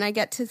alive again. I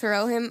get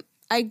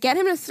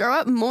him to throw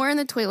up more in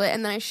the toilet,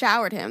 and then I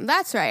showered him.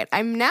 That's right.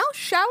 I'm now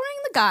showering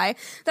the guy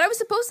that I was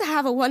supposed to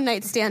have a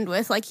one-night stand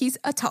with like he's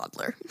a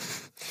toddler.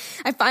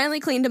 I finally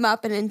cleaned him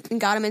up and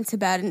got him into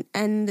bed,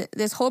 and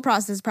this whole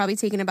process has probably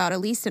taken about at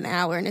least an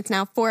hour, and it's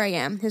now 4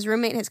 a.m. His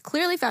roommate has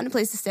clearly found a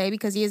place to stay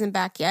because he isn't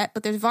back yet,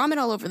 but there's vomit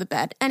all over the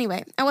bed.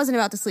 Anyway, I wasn't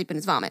about to sleep in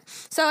his vomit,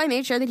 so I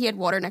made sure that he had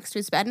water next to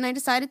his bed, and I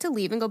decided to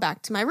leave and go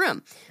back to my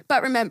room.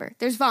 But remember,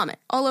 there's vomit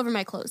all over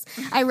my clothes.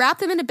 I wrapped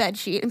them in a bed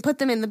sheet and put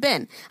them in the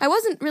bin. I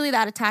wasn't really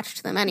that attached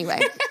to them anyway,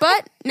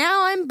 but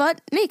now I'm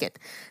butt naked.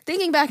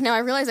 Thinking back now, I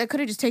realize I could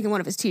have just taken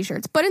one of his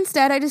t-shirts, but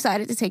instead I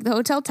decided to take the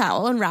hotel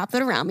towel and wrap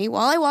it around me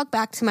while I walked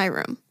back to my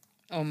room.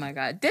 Oh my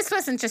God. This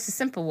wasn't just a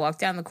simple walk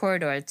down the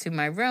corridor to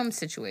my room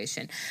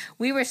situation.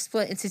 We were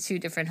split into 2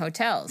 different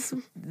hotels.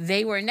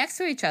 They were next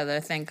to each other,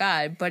 thank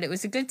God, but it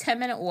was a good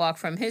 10-minute walk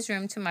from his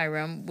room to my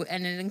room,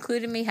 and it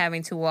included me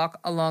having to walk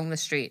along the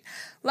street.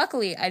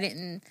 Luckily, I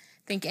didn't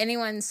think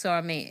anyone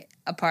saw me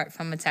apart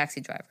from a taxi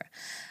driver.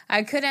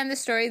 I could end the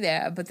story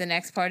there, but the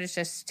next part is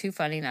just too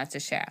funny not to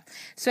share.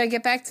 So I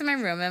get back to my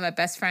room, and my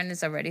best friend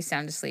is already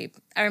sound asleep.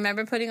 I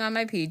remember putting on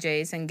my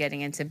PJs and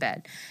getting into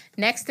bed.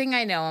 Next thing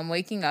I know, I'm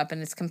waking up,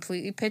 and it's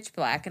completely pitch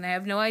black, and I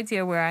have no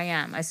idea where I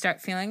am. I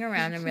start feeling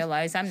around and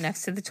realize I'm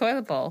next to the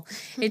toilet bowl.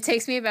 It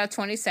takes me about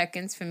 20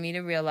 seconds for me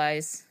to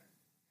realize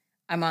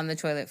I'm on the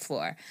toilet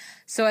floor.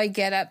 So I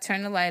get up,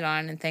 turn the light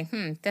on, and think,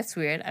 that's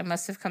weird. I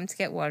must have come to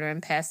get water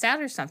and passed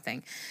out or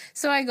something.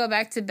 So I go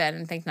back to bed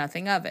and think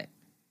nothing of it.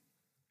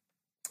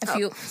 A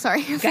few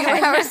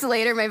hours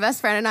later, my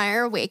best friend and I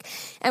are awake,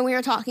 and we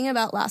are talking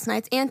about last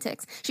night's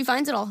antics. She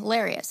finds it all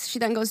hilarious. She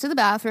then goes to the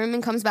bathroom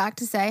and comes back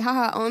to say,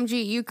 haha,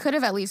 OMG, you could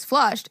have at least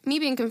flushed. Me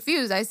being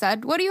confused, I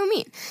said, what do you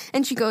mean?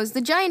 And she goes,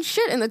 the giant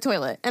shit in the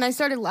toilet. And I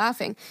started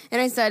laughing,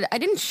 and I said, I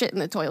didn't shit in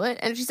the toilet.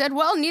 And she said,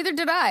 well, neither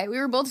did I. We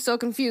were both so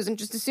confused and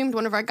just assumed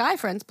one of our guy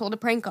friends pulled a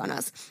prank on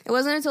us. It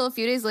wasn't until a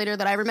few days later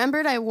that I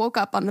remembered I woke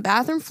up on the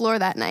bathroom floor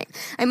that night.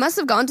 I must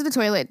have gone to the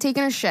toilet,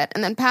 taken a shit,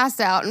 and then passed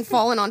out and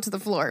fallen onto the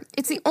floor.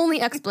 It's the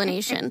only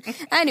explanation.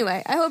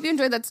 Anyway, I hope you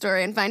enjoyed that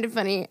story and find it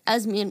funny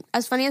as me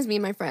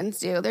and my friends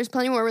do. There's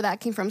plenty more where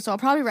that came from, so I'll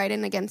probably write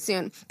in again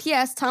soon.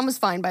 P.S. Tom was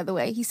fine, by the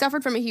way. He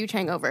suffered from a huge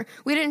hangover.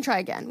 We didn't try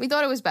again. We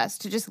thought it was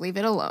best to just leave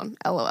it alone.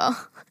 LOL.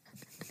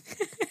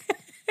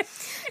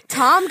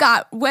 Tom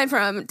went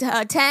from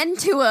 10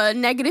 to a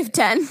negative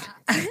 10.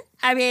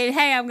 I mean,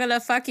 hey, I'm gonna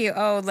fuck you.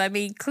 Oh, let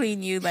me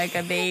clean you like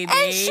a baby.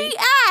 And she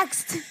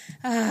asked.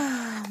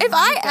 If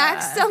I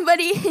asked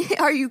somebody,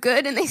 are you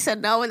good? And they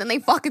said no, and then they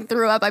fucking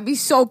threw up, I'd be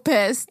so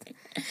pissed.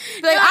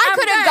 Like, no, I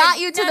could have got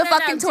you to the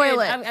fucking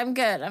toilet.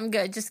 Dude, I'm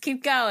good. Just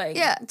keep going.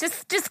 Yeah.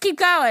 Just keep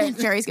going.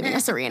 Jerry's giving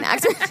us a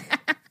reenactment.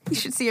 You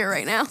should see her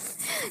right now.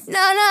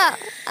 No,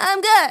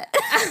 I'm good.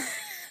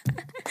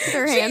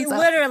 Her hands up.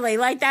 Literally,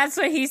 like, that's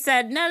what he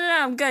said. No,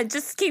 I'm good.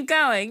 Just keep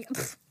going.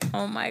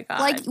 Oh my God.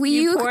 Like,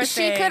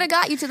 she could have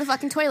got you to the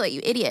fucking toilet,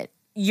 you idiot.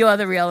 You're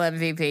the real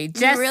MVP.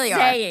 Just you really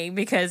saying,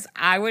 because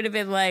I would have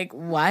been like,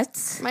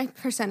 what? My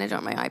percentage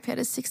on my iPad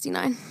is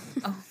 69.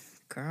 Oh,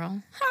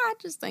 girl.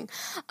 Just think.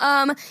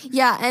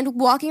 Yeah, and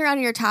walking around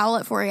in your towel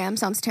at 4 a.m.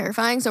 sounds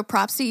terrifying, so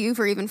props to you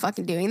for even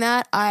fucking doing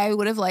that. I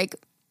would have, like,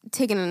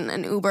 taken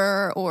an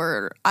Uber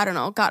or, I don't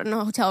know, gotten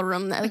a hotel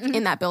room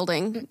in that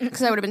building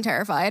because I would have been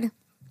terrified.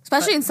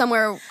 Especially in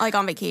somewhere, like,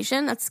 on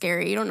vacation. That's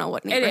scary. You don't know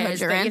what neighborhood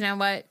you're in. You know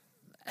what?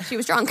 She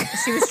was drunk.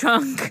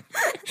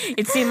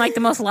 It seemed like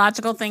the most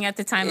logical thing at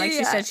the time. Like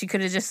she said, she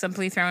could have just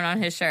simply thrown on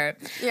his shirt.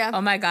 Yeah.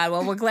 Oh, my God.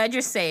 Well, we're glad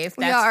you're safe.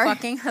 That's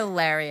fucking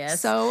hilarious.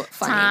 So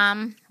funny.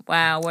 Tom,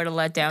 wow, what a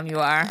letdown you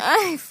are.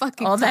 I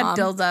fucking all that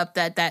build up,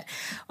 that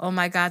oh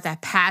my God,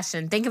 that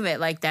passion. Think of it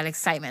like that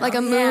excitement. Like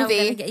a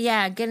movie.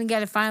 Gonna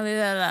get it finally.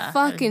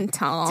 Fucking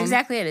Tom. That's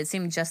exactly it. It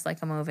seemed just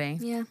like a movie.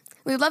 Yeah.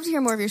 We would love to hear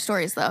more of your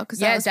stories, though, because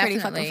that was pretty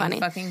fucking funny.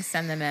 Fucking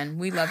send them in.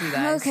 We love you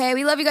guys. Okay,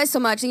 we love you guys so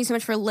much. Thank you so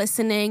much for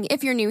listening.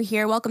 If you're new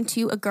here, welcome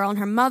to A Girl and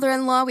Her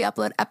Mother-in-Law. We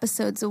upload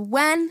episodes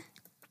when?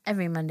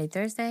 Every Monday,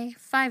 Thursday,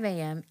 5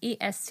 a.m.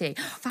 EST.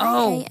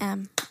 5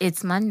 a.m.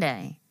 It's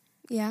Monday.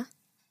 Yeah.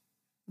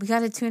 We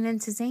got to tune in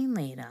to Zane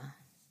later.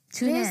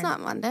 Today's not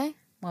Monday.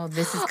 Well,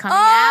 this is coming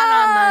out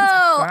on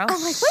Monday. Girl,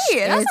 I'm like,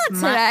 wait, that's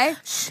not today.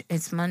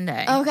 It's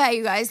Monday. Okay,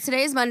 you guys.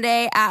 Today is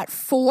Monday at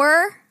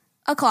 4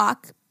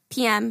 o'clock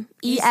p.m.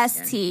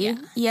 EST.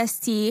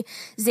 EST.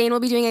 Zane will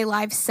be doing a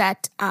live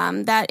set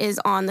that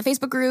is on the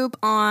Facebook group,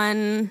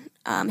 on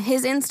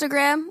his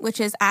Instagram, which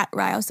is at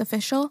Rios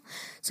Official.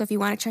 So if you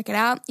want to check it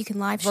out, you can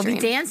live stream. We'll be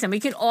dancing. We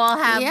could all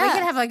have, we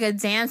could have like a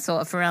dance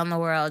off around the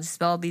world.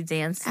 Just all be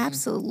dancing.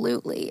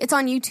 Absolutely. It's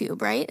on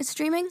YouTube, right? It's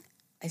streaming?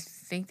 I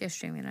think they're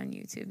streaming on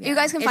YouTube. Yeah. You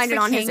guys can find it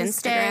on his King's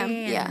Instagram.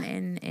 Day Yeah.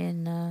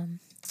 In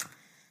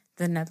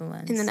the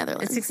Netherlands. In the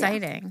Netherlands. It's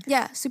exciting.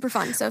 Yeah, super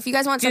fun. So if you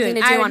guys want something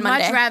to do on Monday. I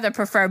would much rather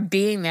prefer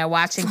being there,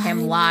 watching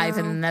him live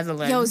in the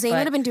Netherlands. Yo, Zane would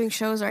have been doing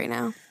shows right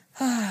now.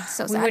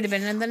 So sad. We would have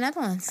been in the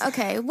Netherlands.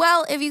 Okay,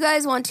 well, if you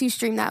guys want to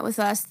stream that with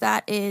us,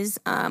 that is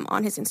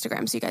on his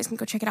Instagram, so you guys can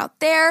go check it out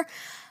there.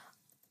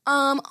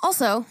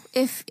 Also,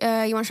 if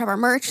you want to shop our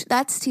merch,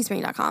 that's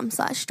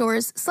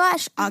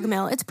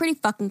teespring.com/stores/Agmil. It's pretty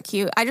fucking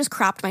cute. I just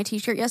cropped my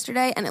t-shirt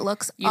yesterday, and it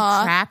looks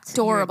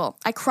adorable.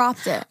 I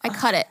cropped it. I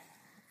cut it.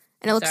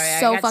 And it looks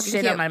so fucking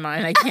cute. I got shit on my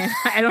mind.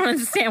 I don't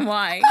understand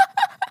why.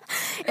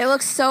 It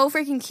looks so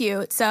freaking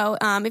cute. So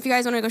if you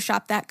guys want to go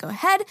shop that, go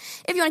ahead.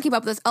 If you want to keep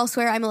up with us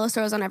elsewhere, I'm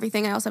Melissa Rose on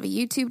everything. I also have a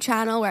YouTube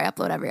channel where I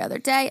upload every other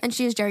day. And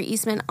she is Jerry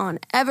Eastman on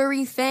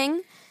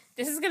everything.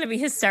 This is going to be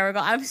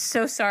hysterical. I'm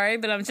so sorry,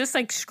 but I'm just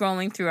like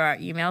scrolling through our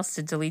emails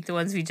to delete the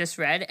ones we just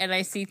read. And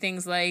I see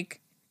things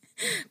like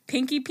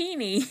Pinky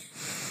Peeny.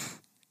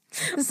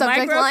 The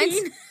subject lines.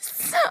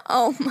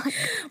 Oh my God.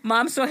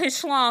 Mom saw his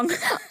schlong.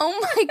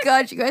 Oh my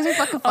God, you guys are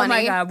fucking funny. Oh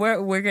my God,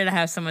 we're gonna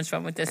have so much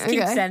fun with this.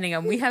 Keep sending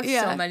them. We have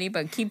so many,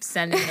 but keep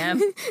sending them.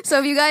 So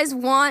if you guys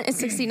want, it's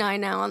 69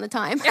 now on the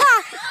time.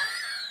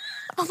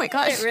 Oh my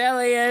gosh. It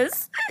really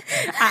is.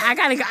 I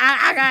gotta go.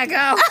 I gotta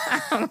go.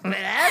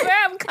 Whenever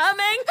I'm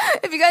coming.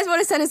 If you guys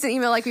want to send us an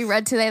email like we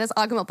read today, that's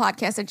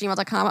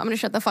agmilpodcast@gmail.com. I'm gonna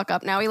shut the fuck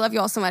up now. We love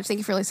you all so much. Thank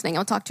you for listening.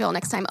 I'll talk to you all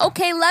next time.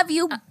 Okay, love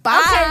you.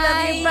 Bye. Okay,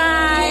 love you.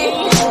 Bye.